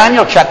book of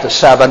Daniel chapter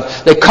 7,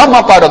 they come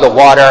up out of the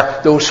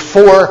water, those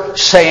 4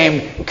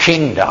 same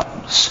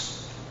kingdoms.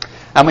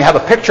 And we have a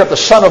picture of the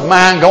Son of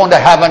Man going to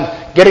heaven,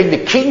 getting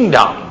the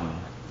kingdom.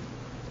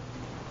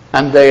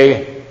 And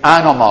the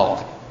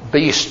animal,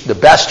 beast, the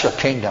bestial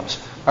kingdoms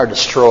are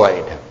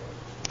destroyed.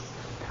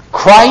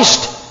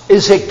 Christ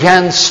is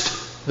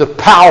against the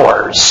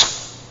powers.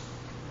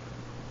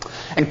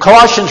 In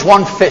Colossians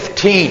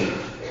 1:15,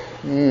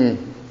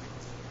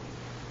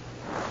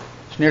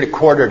 it's nearly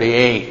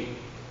 7:45.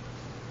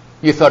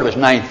 You thought it was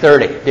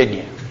 9:30, didn't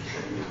you?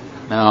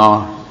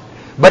 No.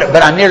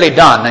 But I'm nearly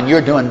done, and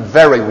you're doing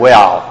very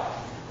well.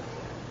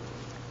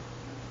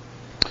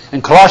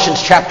 In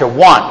Colossians chapter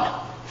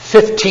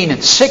 1:15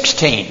 and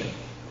 16,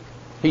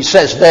 he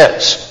says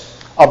this.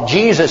 Of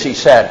Jesus, he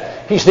said,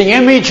 He's the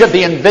image of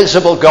the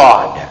invisible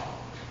God.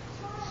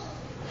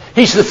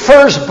 He's the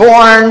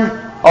firstborn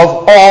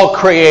of all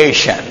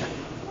creation.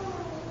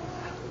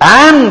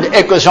 And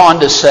it goes on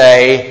to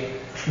say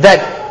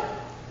that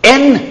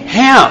in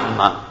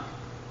Him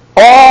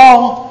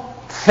all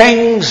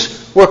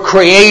things were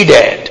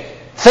created.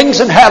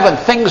 Things in heaven,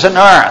 things in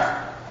earth.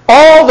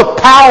 All the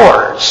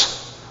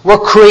powers were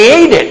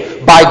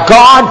created by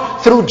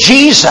God through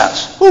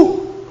Jesus. Who?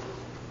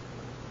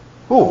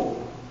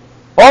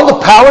 All the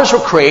powers were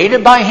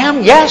created by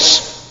him?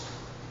 Yes.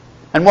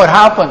 And what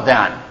happened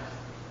then?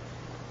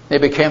 They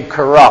became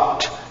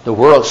corrupt. The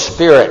world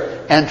spirit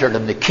entered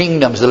them. The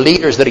kingdoms, the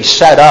leaders that he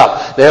set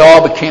up, they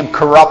all became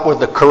corrupt with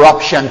the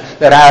corruption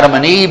that Adam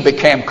and Eve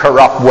became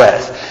corrupt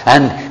with.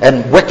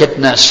 And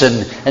wickedness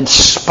and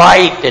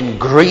spite and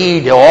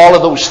greed, all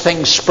of those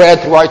things spread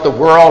throughout the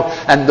world.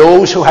 And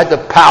those who had the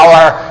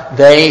power,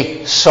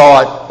 they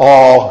saw it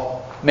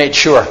all, made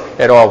sure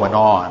it all went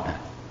on.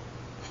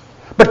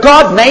 But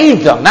God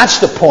made them. That's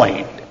the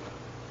point.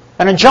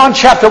 And in John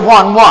chapter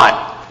 1,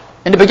 what?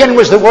 In the beginning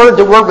was the Word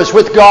was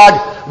with God,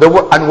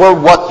 and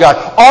Word what God.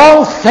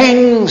 All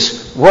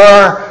things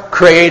were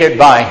created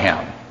by him.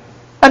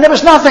 And there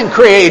was nothing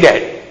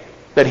created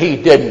that he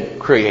didn't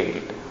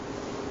create.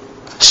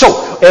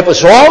 So it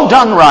was all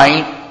done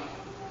right,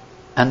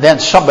 and then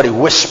somebody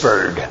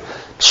whispered.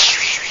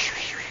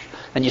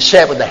 And you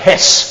say it with a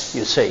hiss,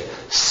 you say,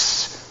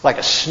 like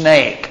a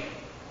snake.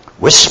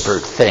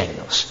 Whispered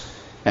things.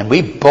 And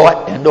we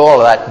bought into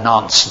all of that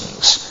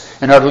nonsense.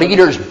 And our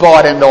leaders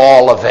bought into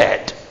all of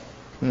it.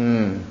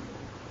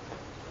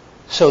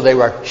 So they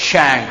were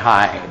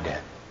shanghaied.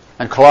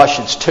 And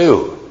Colossians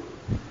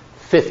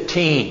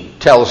 2:15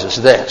 tells us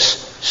this.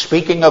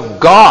 Speaking of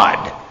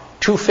God,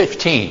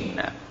 2:15,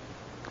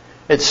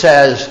 it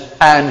says,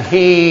 and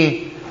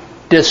he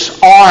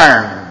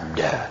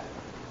disarmed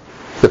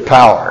the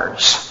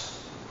powers.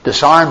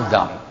 Disarmed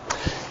them.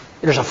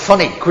 There's a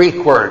funny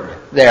Greek word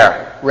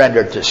there,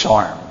 rendered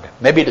disarmed.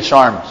 Maybe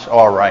disarmed's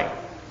all right.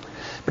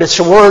 But it's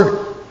the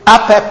word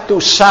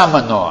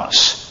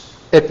apeptusamenos.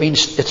 It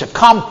means, it's a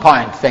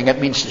compound thing.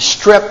 It means to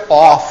strip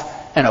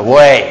off and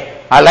away.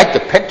 I like the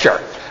picture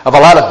of a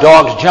lot of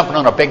dogs jumping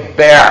on a big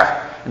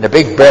bear, and the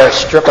big bear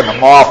stripping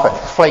them off and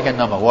flinging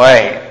them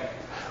away.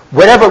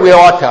 However we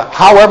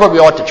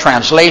ought to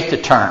translate the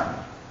term.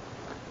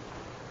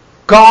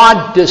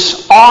 God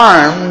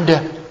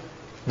disarmed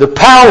the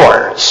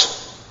powers,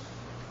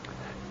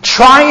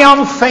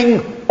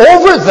 triumphing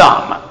over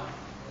them.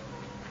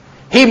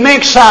 He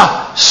makes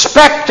a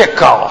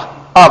spectacle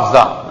of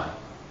them.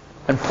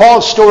 And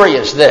Paul's story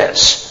is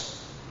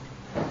this,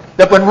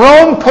 that when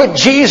Rome put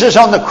Jesus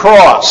on the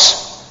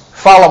cross,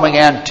 following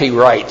N.T.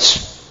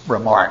 Wright's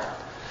remark,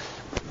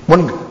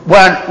 when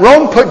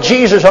Rome put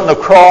Jesus on the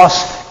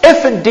cross,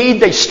 if indeed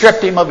they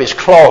stripped him of his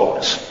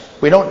clothes,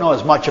 we don't know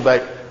as much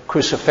about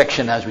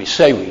crucifixion as we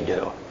say we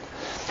do.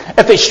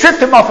 If they stripped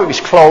him off of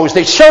his clothes,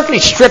 they certainly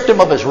stripped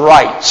him of his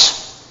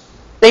rights.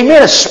 They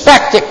made a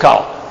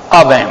spectacle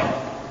of him.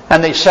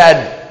 And they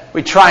said,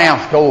 we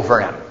triumphed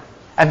over him.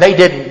 And they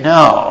didn't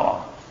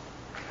know.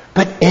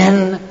 But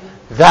in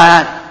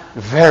that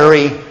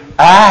very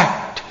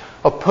act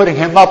of putting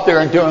him up there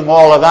and doing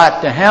all of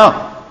that to him,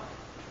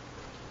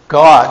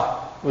 God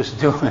was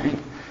doing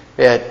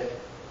it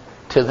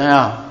to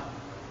them.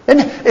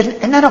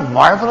 Isn't that a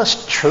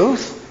marvelous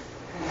truth?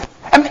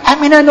 I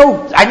mean, I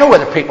know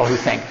other people who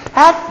think,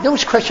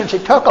 those Christians, they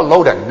talk a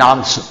load of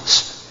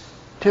nonsense.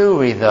 Do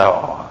we,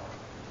 though?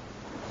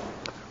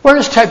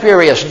 Where's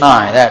Tiberius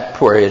 9, that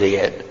poor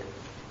idiot?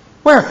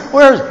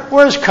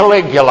 Where's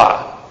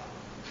Caligula?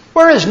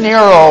 Where is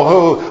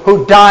Nero,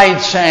 who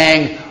died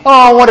saying,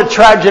 oh, what a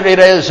tragedy it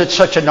is that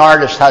such an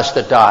artist has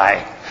to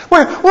die?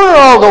 Where are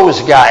all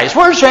those guys?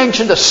 Where's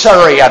ancient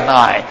Assyria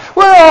now?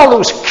 Where are all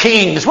those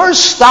kings? Where's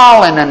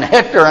Stalin and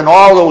Hitler and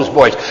all those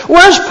boys?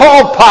 Where's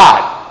Pol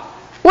Pot?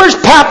 Where's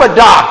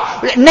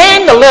Papadoc?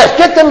 Name the list.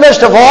 Get the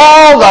list of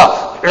all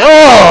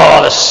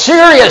the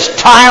serious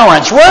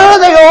tyrants. Where are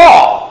they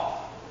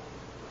all?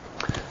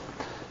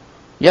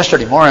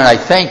 Yesterday morning, I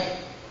think,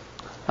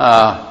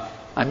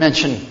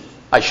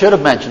 I should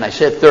have mentioned, I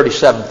said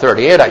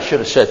 37:38, I should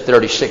have said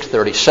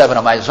 36:37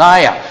 of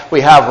Isaiah. We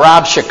have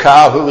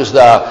Rabshakeh, who is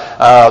the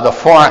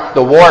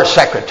war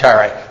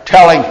secretary,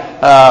 telling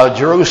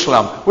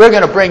Jerusalem, we're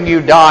going to bring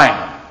you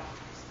down.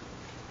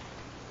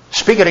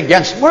 Speaking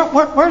against,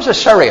 where's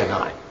Assyria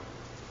now?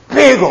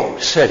 Big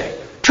old city.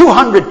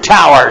 200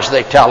 towers,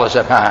 they tell us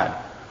it had.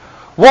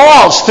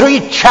 Walls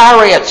 3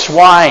 chariots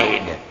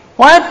wide.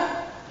 What?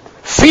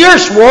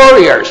 Fierce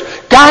warriors.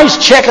 Guys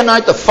checking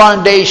out the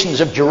foundations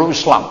of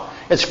Jerusalem.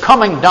 It's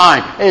coming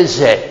down.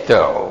 Is it,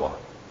 though?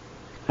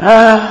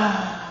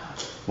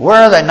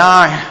 Where are they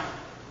now?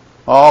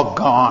 All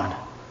gone.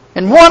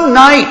 In one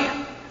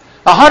night,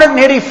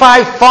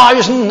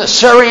 185,000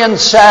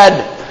 Assyrians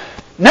said,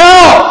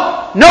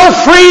 no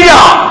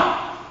freedom!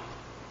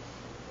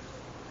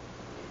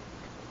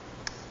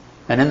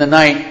 And in the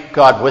night,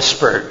 God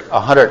whispered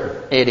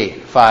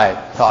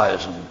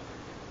 185,000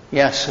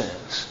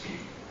 yeses.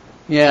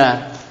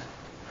 Yeah,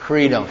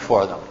 freedom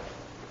for them.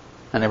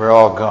 And they were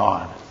all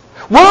gone.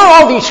 Where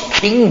are all these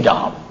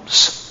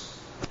kingdoms?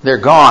 They're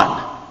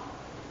gone.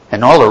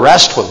 And all the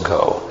rest will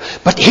go.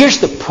 But here's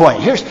the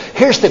point.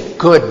 Here's the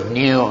good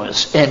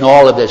news in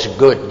all of this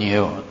good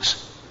news.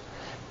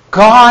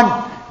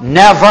 God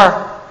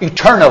never,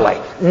 eternally,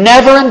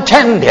 never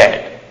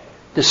intended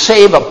to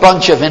save a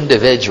bunch of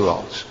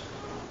individuals.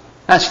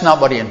 That's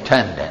not what he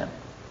intended.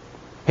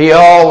 He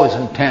always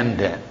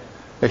intended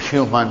the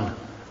human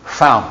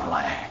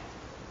family.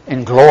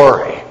 in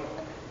glory,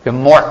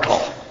 immortal,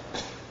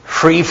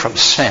 free from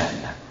sin,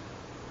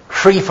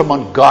 free from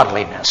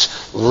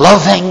ungodliness,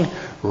 loving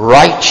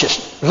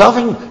righteous,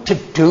 loving to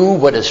do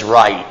what is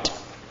right.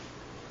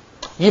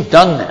 You've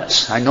done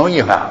this. I know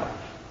you have.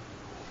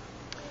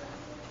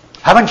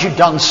 Haven't you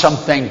done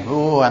something?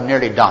 Oh, I'm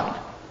nearly done.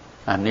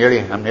 I'm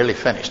nearly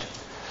finished.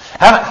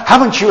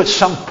 Haven't you at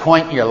some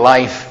point in your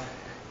life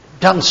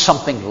done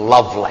something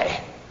lovely?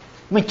 I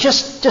mean,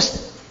 just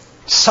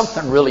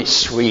something really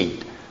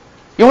sweet.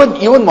 You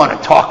wouldn't want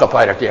to talk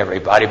about it to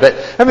everybody, but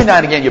every now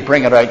and again you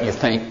bring it out and you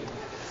think,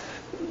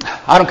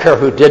 I don't care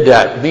who did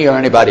that, me or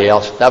anybody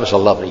else, that was a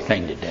lovely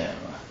thing to do.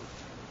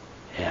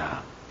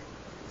 Yeah.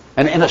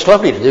 And it's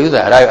lovely to do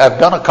that. I've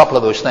done a couple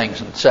of those things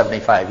in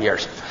 75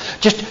 years.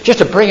 Just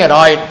to bring it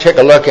out, take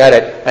a look at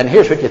it, and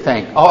here's what you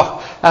think.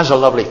 Oh, that's a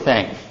lovely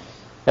thing.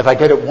 If I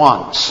did it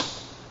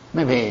once,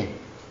 maybe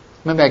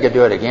I could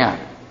do it again.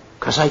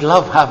 Because I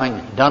love having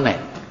done it.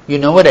 You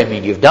know what I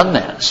mean. You've done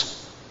this.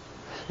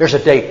 There's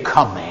a day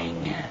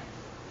coming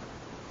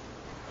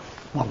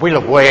when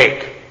we'll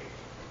awake,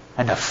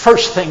 and the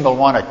first thing we'll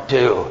want to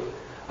do,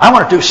 I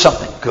want to do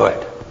something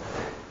good.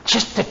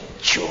 Just the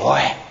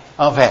joy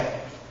of it.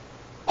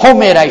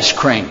 Homemade ice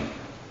cream.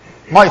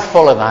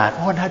 Mouthful of that.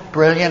 Oh, isn't that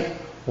brilliant?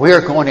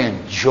 We're going to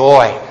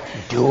enjoy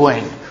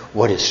doing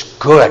what is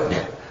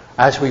good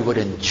as we would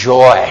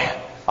enjoy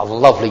a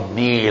lovely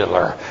meal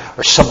or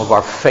some of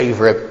our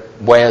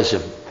favorite ways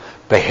of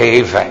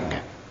behaving.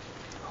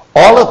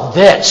 All of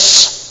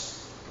this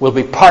will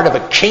be part of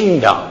a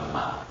kingdom,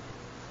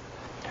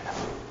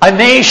 a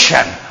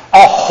nation,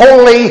 a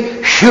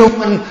holy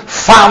human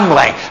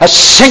family, a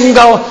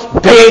single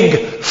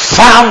big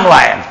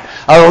family,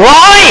 a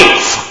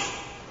life,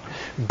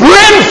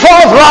 brimful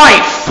of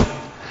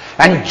life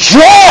and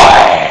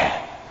joy,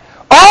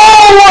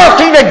 all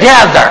working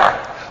together,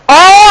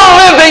 all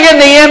living in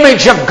the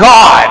image of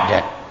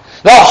God.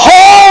 The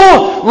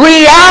whole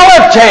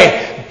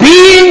reality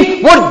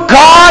being what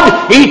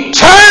God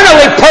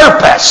eternally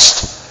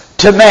purposed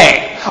to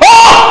make.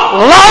 Oh,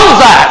 love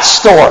that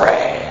story.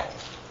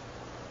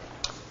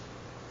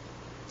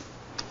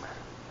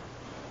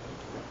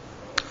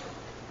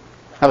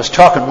 I was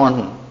talking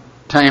one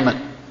time at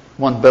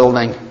one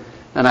building,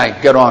 and I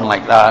get on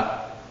like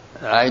that.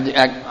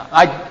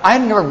 I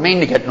never mean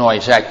to get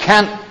noisy. I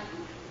can't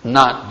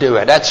not do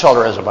it. That's all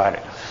there is about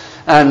it.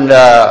 And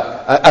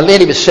a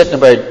lady was sitting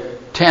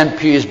about 10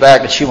 pews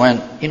back, and she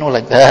went,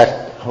 like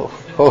that,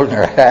 holding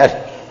her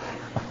head.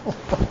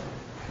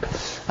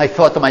 I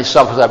thought to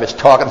myself as I was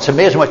talking, it's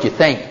amazing what you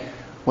think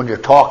when you're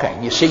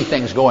talking. You see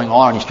things going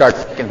on, you start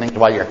thinking things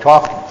while you're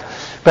talking.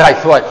 But I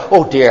thought,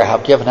 oh dear,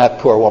 I've given that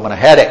poor woman a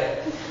headache.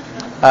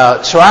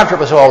 So after it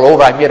was all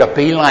over, I made a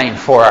beeline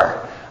for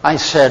her. I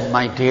said,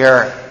 my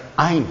dear,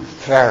 I'm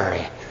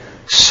very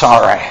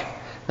sorry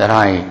that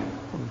I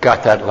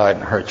got that loud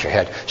and hurt your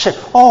head.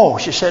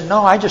 She said,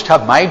 no, I just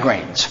have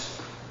migraines.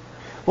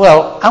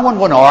 Well, I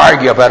wouldn't want to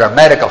argue about her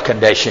medical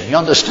condition, you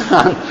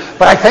understand?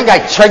 But I think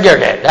I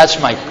triggered it.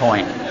 That's my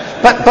point.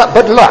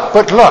 But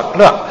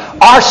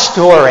look. Our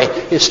story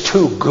is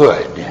too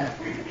good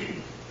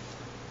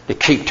to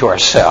keep to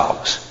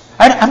ourselves.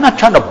 I'm not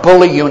trying to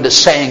bully you into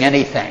saying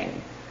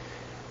anything.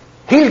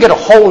 He'll get a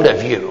hold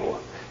of you,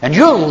 and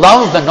you'll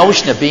love the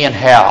notion of being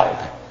held.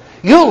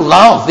 You'll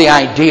love the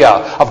idea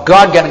of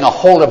God getting a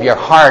hold of your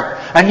heart,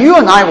 and you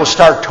and I will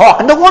start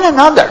talking to one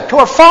another, to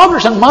our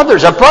fathers and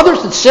mothers, our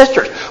brothers and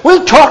sisters.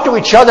 We'll talk to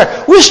each other.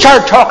 We'll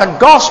start talking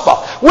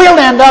gospel. We'll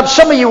end up,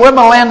 some of you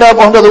women will end up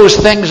under those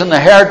things in the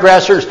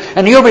hairdressers,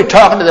 and you'll be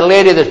talking to the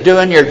lady that's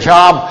doing your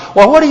job.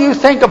 Well, what do you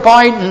think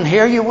about it? And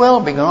here you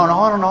will be going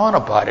on and on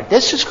about it.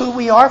 This is who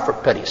we are, for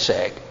pity's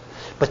sake.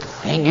 But the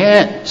thing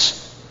is,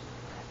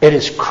 it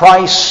is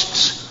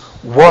Christ's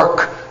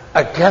work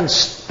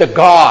against the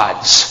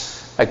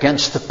gods,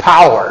 against the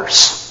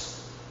powers,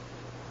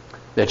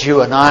 that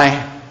you and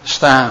I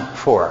stand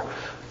for.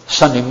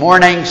 Sunday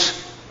mornings,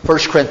 1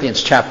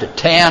 Corinthians chapter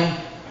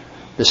 10,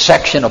 the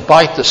section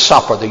about the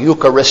supper, the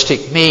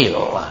Eucharistic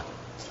meal.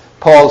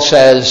 Paul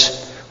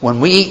says, when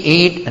we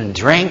eat and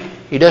drink,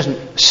 he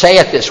doesn't say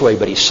it this way,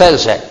 but he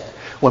says it.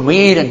 When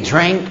we eat and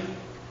drink,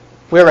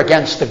 we're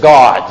against the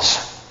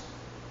gods.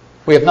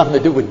 We have nothing to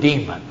do with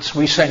demons.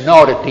 We say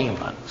no to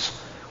demons.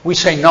 We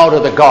say no to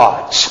the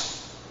gods.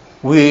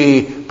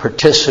 We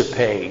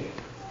participate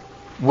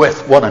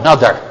with one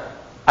another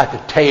at the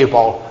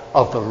table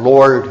of the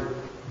Lord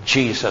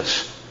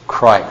Jesus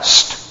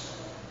Christ.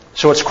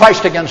 So it's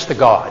Christ against the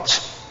gods.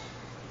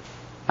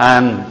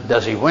 And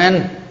does he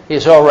win?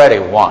 He's already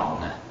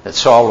won.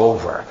 It's all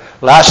over.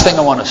 Last thing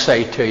I want to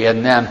say to you,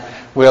 and then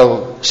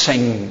we'll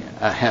sing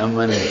a hymn,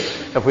 and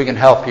if we can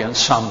help you in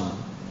some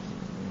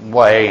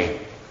way,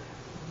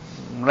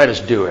 let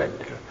us do it.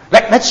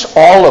 Let's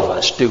all of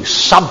us do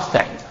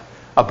something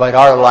about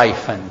our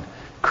life in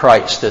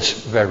Christ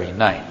this very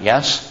night,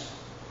 yes?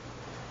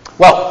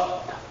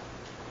 Well,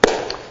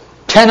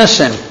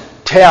 Tennyson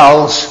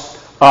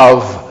tells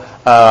of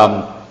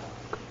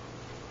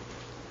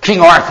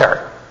King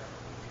Arthur,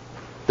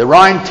 the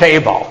Round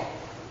Table,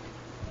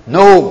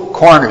 No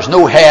corners,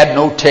 no head,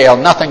 no tail,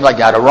 nothing like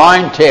that. A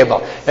round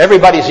table.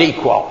 Everybody's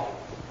equal.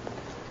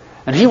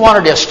 And he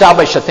wanted to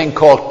establish a thing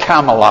called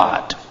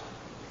Camelot,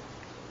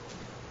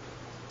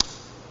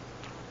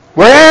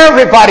 where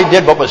everybody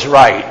did what was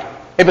right.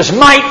 It was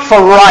might for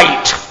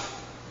right.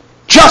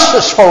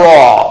 Justice for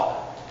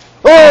all.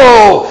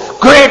 Oh,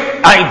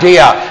 great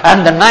idea.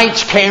 And the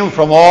knights came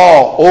from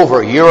all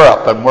over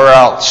Europe and where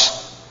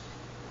else.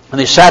 And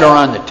they sat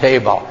around the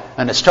table.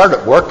 And it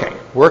started working.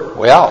 Worked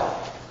well.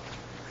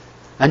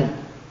 And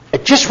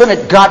just when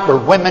it got where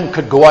women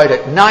could go out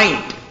at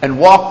night and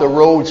walk the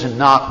roads and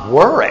not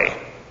worry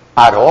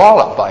at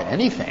all about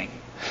anything.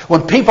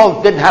 When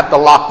people didn't have to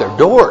lock their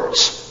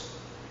doors.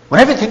 When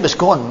everything was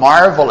going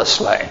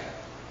marvelously.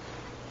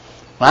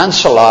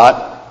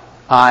 Lancelot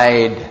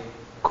eyed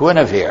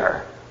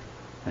Guinevere.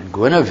 And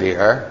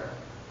Guinevere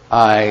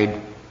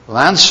eyed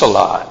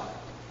Lancelot.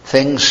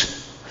 Things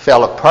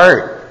fell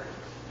apart.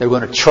 They're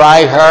going to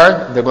try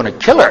her. They're going to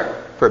kill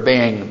her for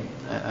being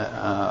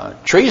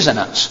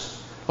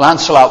treasonous.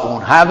 Lancelot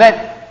won't have it.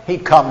 He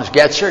comes,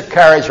 gets her,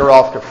 carries her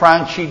off to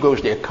France. She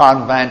goes to a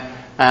convent,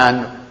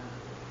 and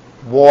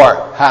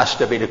war has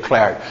to be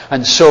declared.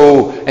 And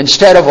so,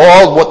 instead of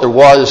all what there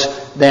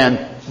was,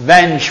 then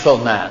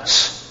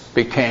vengefulness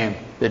became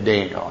the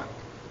deal.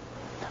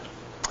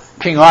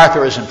 King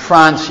Arthur is in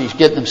France. He's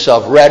getting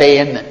himself ready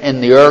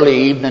in the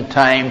early evening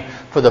time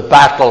for the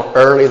battle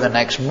early the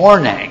next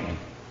morning.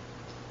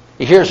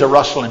 He hears a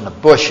rustle in the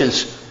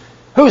bushes.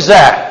 Who's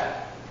that?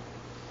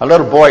 A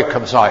little boy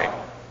comes out,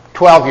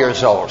 12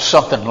 years old,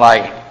 something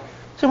light.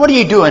 He said, what are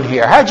you doing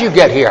here? How'd you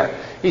get here?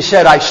 He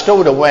said, I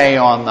stowed away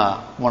on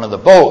one of the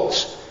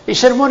boats. He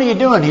said, what are you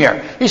doing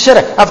here? He said,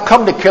 I've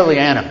come to kill the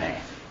enemy.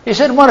 He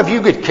said, what if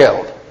you get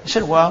killed? He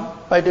said, well,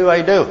 if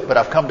I do, but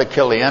I've come to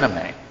kill the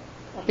enemy.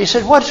 He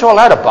said, what's all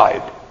that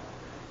about?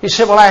 He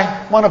said, well,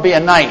 I want to be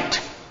a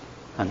knight.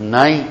 A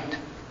knight?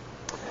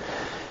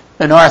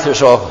 And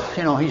Arthur's all,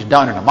 he's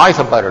down in the mouth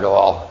about it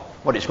all.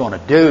 What he's going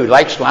to do. He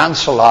likes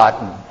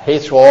Lancelot and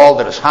hates all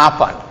that has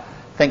happened.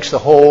 Thinks the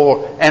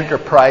whole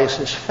enterprise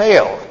has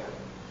failed.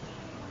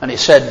 And he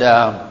said,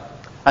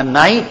 a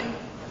knight?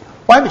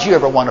 Why would you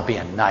ever want to be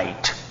a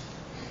knight?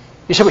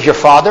 He said, was your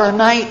father a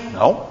knight?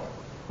 No.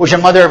 Was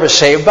your mother ever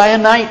saved by a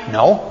knight?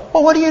 No.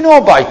 Well, what do you know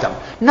about them?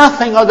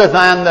 Nothing other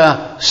than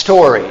the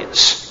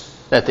stories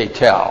that they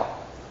tell.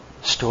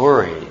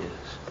 Stories.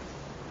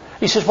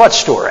 He says, what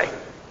story?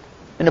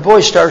 And the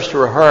boy starts to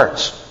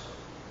rehearse.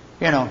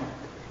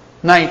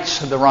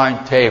 Knights of the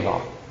Round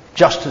Table.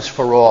 Justice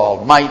for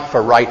all. Might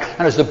for right.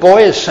 And as the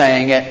boy is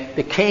saying it,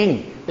 the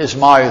king is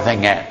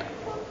mouthing it.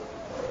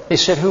 He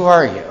said, who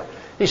are you?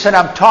 He said,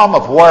 I'm Tom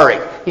of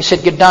Warwick. He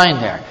said, get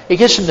down there. He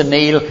gets him to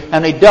kneel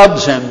and he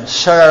dubs him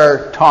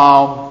Sir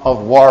Tom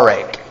of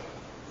Warwick.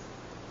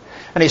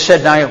 And he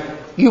said, now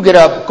you get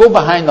up, go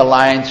behind the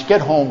lines,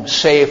 get home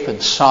safe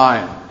and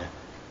sound.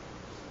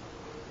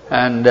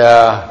 And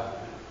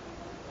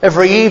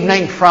every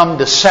evening from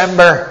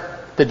December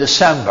to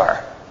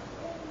December,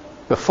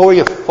 before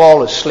you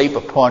fall asleep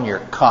upon your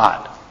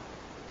cot,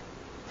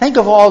 think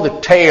of all the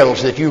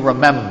tales that you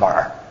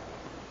remember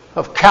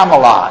of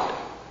Camelot.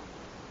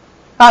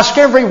 Ask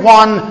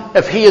everyone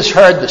if he has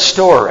heard the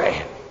story.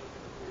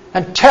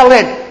 And tell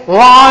it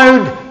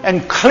loud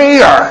and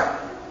clear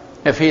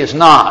if he has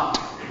not.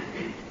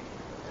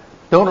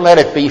 Don't let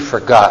it be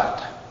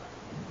forgot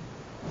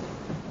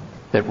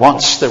that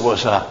once there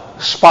was a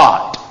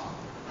spot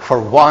for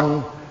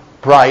one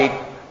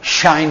bright,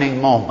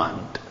 shining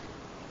moment.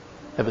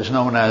 It was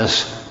known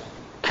as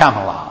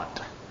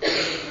Camelot.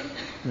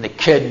 And the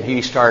kid,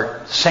 he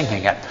started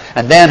singing it.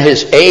 And then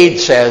his aide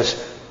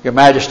says, Your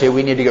Majesty,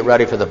 we need to get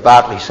ready for the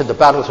battle. He said, the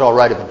battle's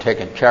already been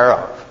taken care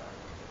of.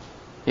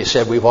 He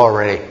said, we've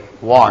already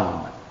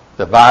won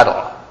the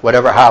battle.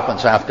 Whatever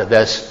happens after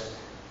this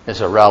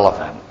is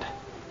irrelevant.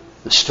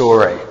 The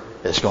story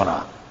is going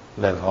to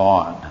live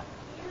on.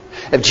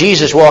 If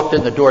Jesus walked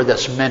in the door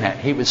this minute,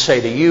 he would say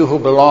to you who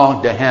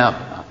belong to him,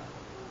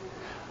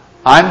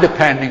 I'm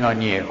depending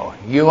on you.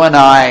 You and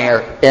I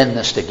are in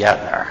this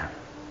together.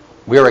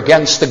 We're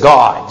against the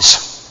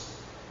gods.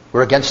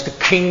 We're against the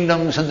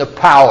kingdoms and the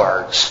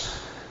powers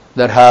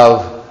that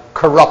have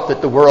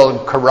corrupted the world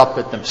and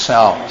corrupted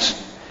themselves.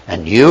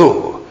 And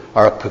you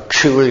are a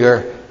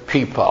peculiar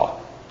people.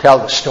 Tell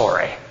the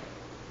story.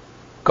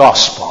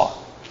 Gospel.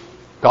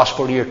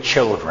 Gospel to your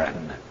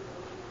children.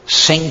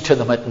 Sing to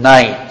them at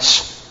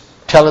nights.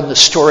 Tell them the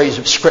stories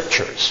of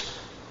Scriptures.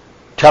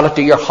 Tell it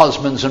to your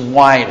husbands and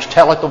wives.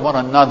 Tell it to one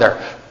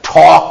another.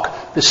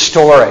 Talk the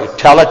story.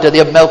 Tell it to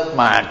the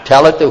milkman.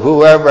 Tell it to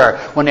whoever.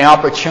 When the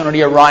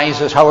opportunity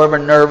arises, however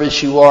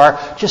nervous you are,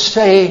 just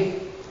say,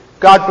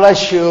 God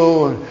bless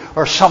you,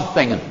 or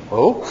something.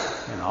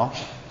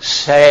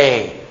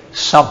 Say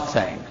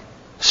something.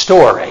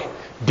 Story.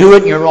 Do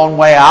it in your own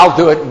way. I'll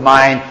do it in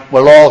mine.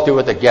 We'll all do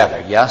it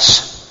together.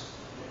 Yes?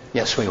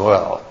 Yes, we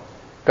will.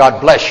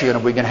 God bless you, and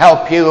if we can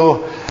help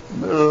you,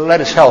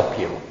 let us help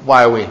you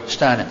while we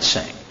stand and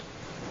sing.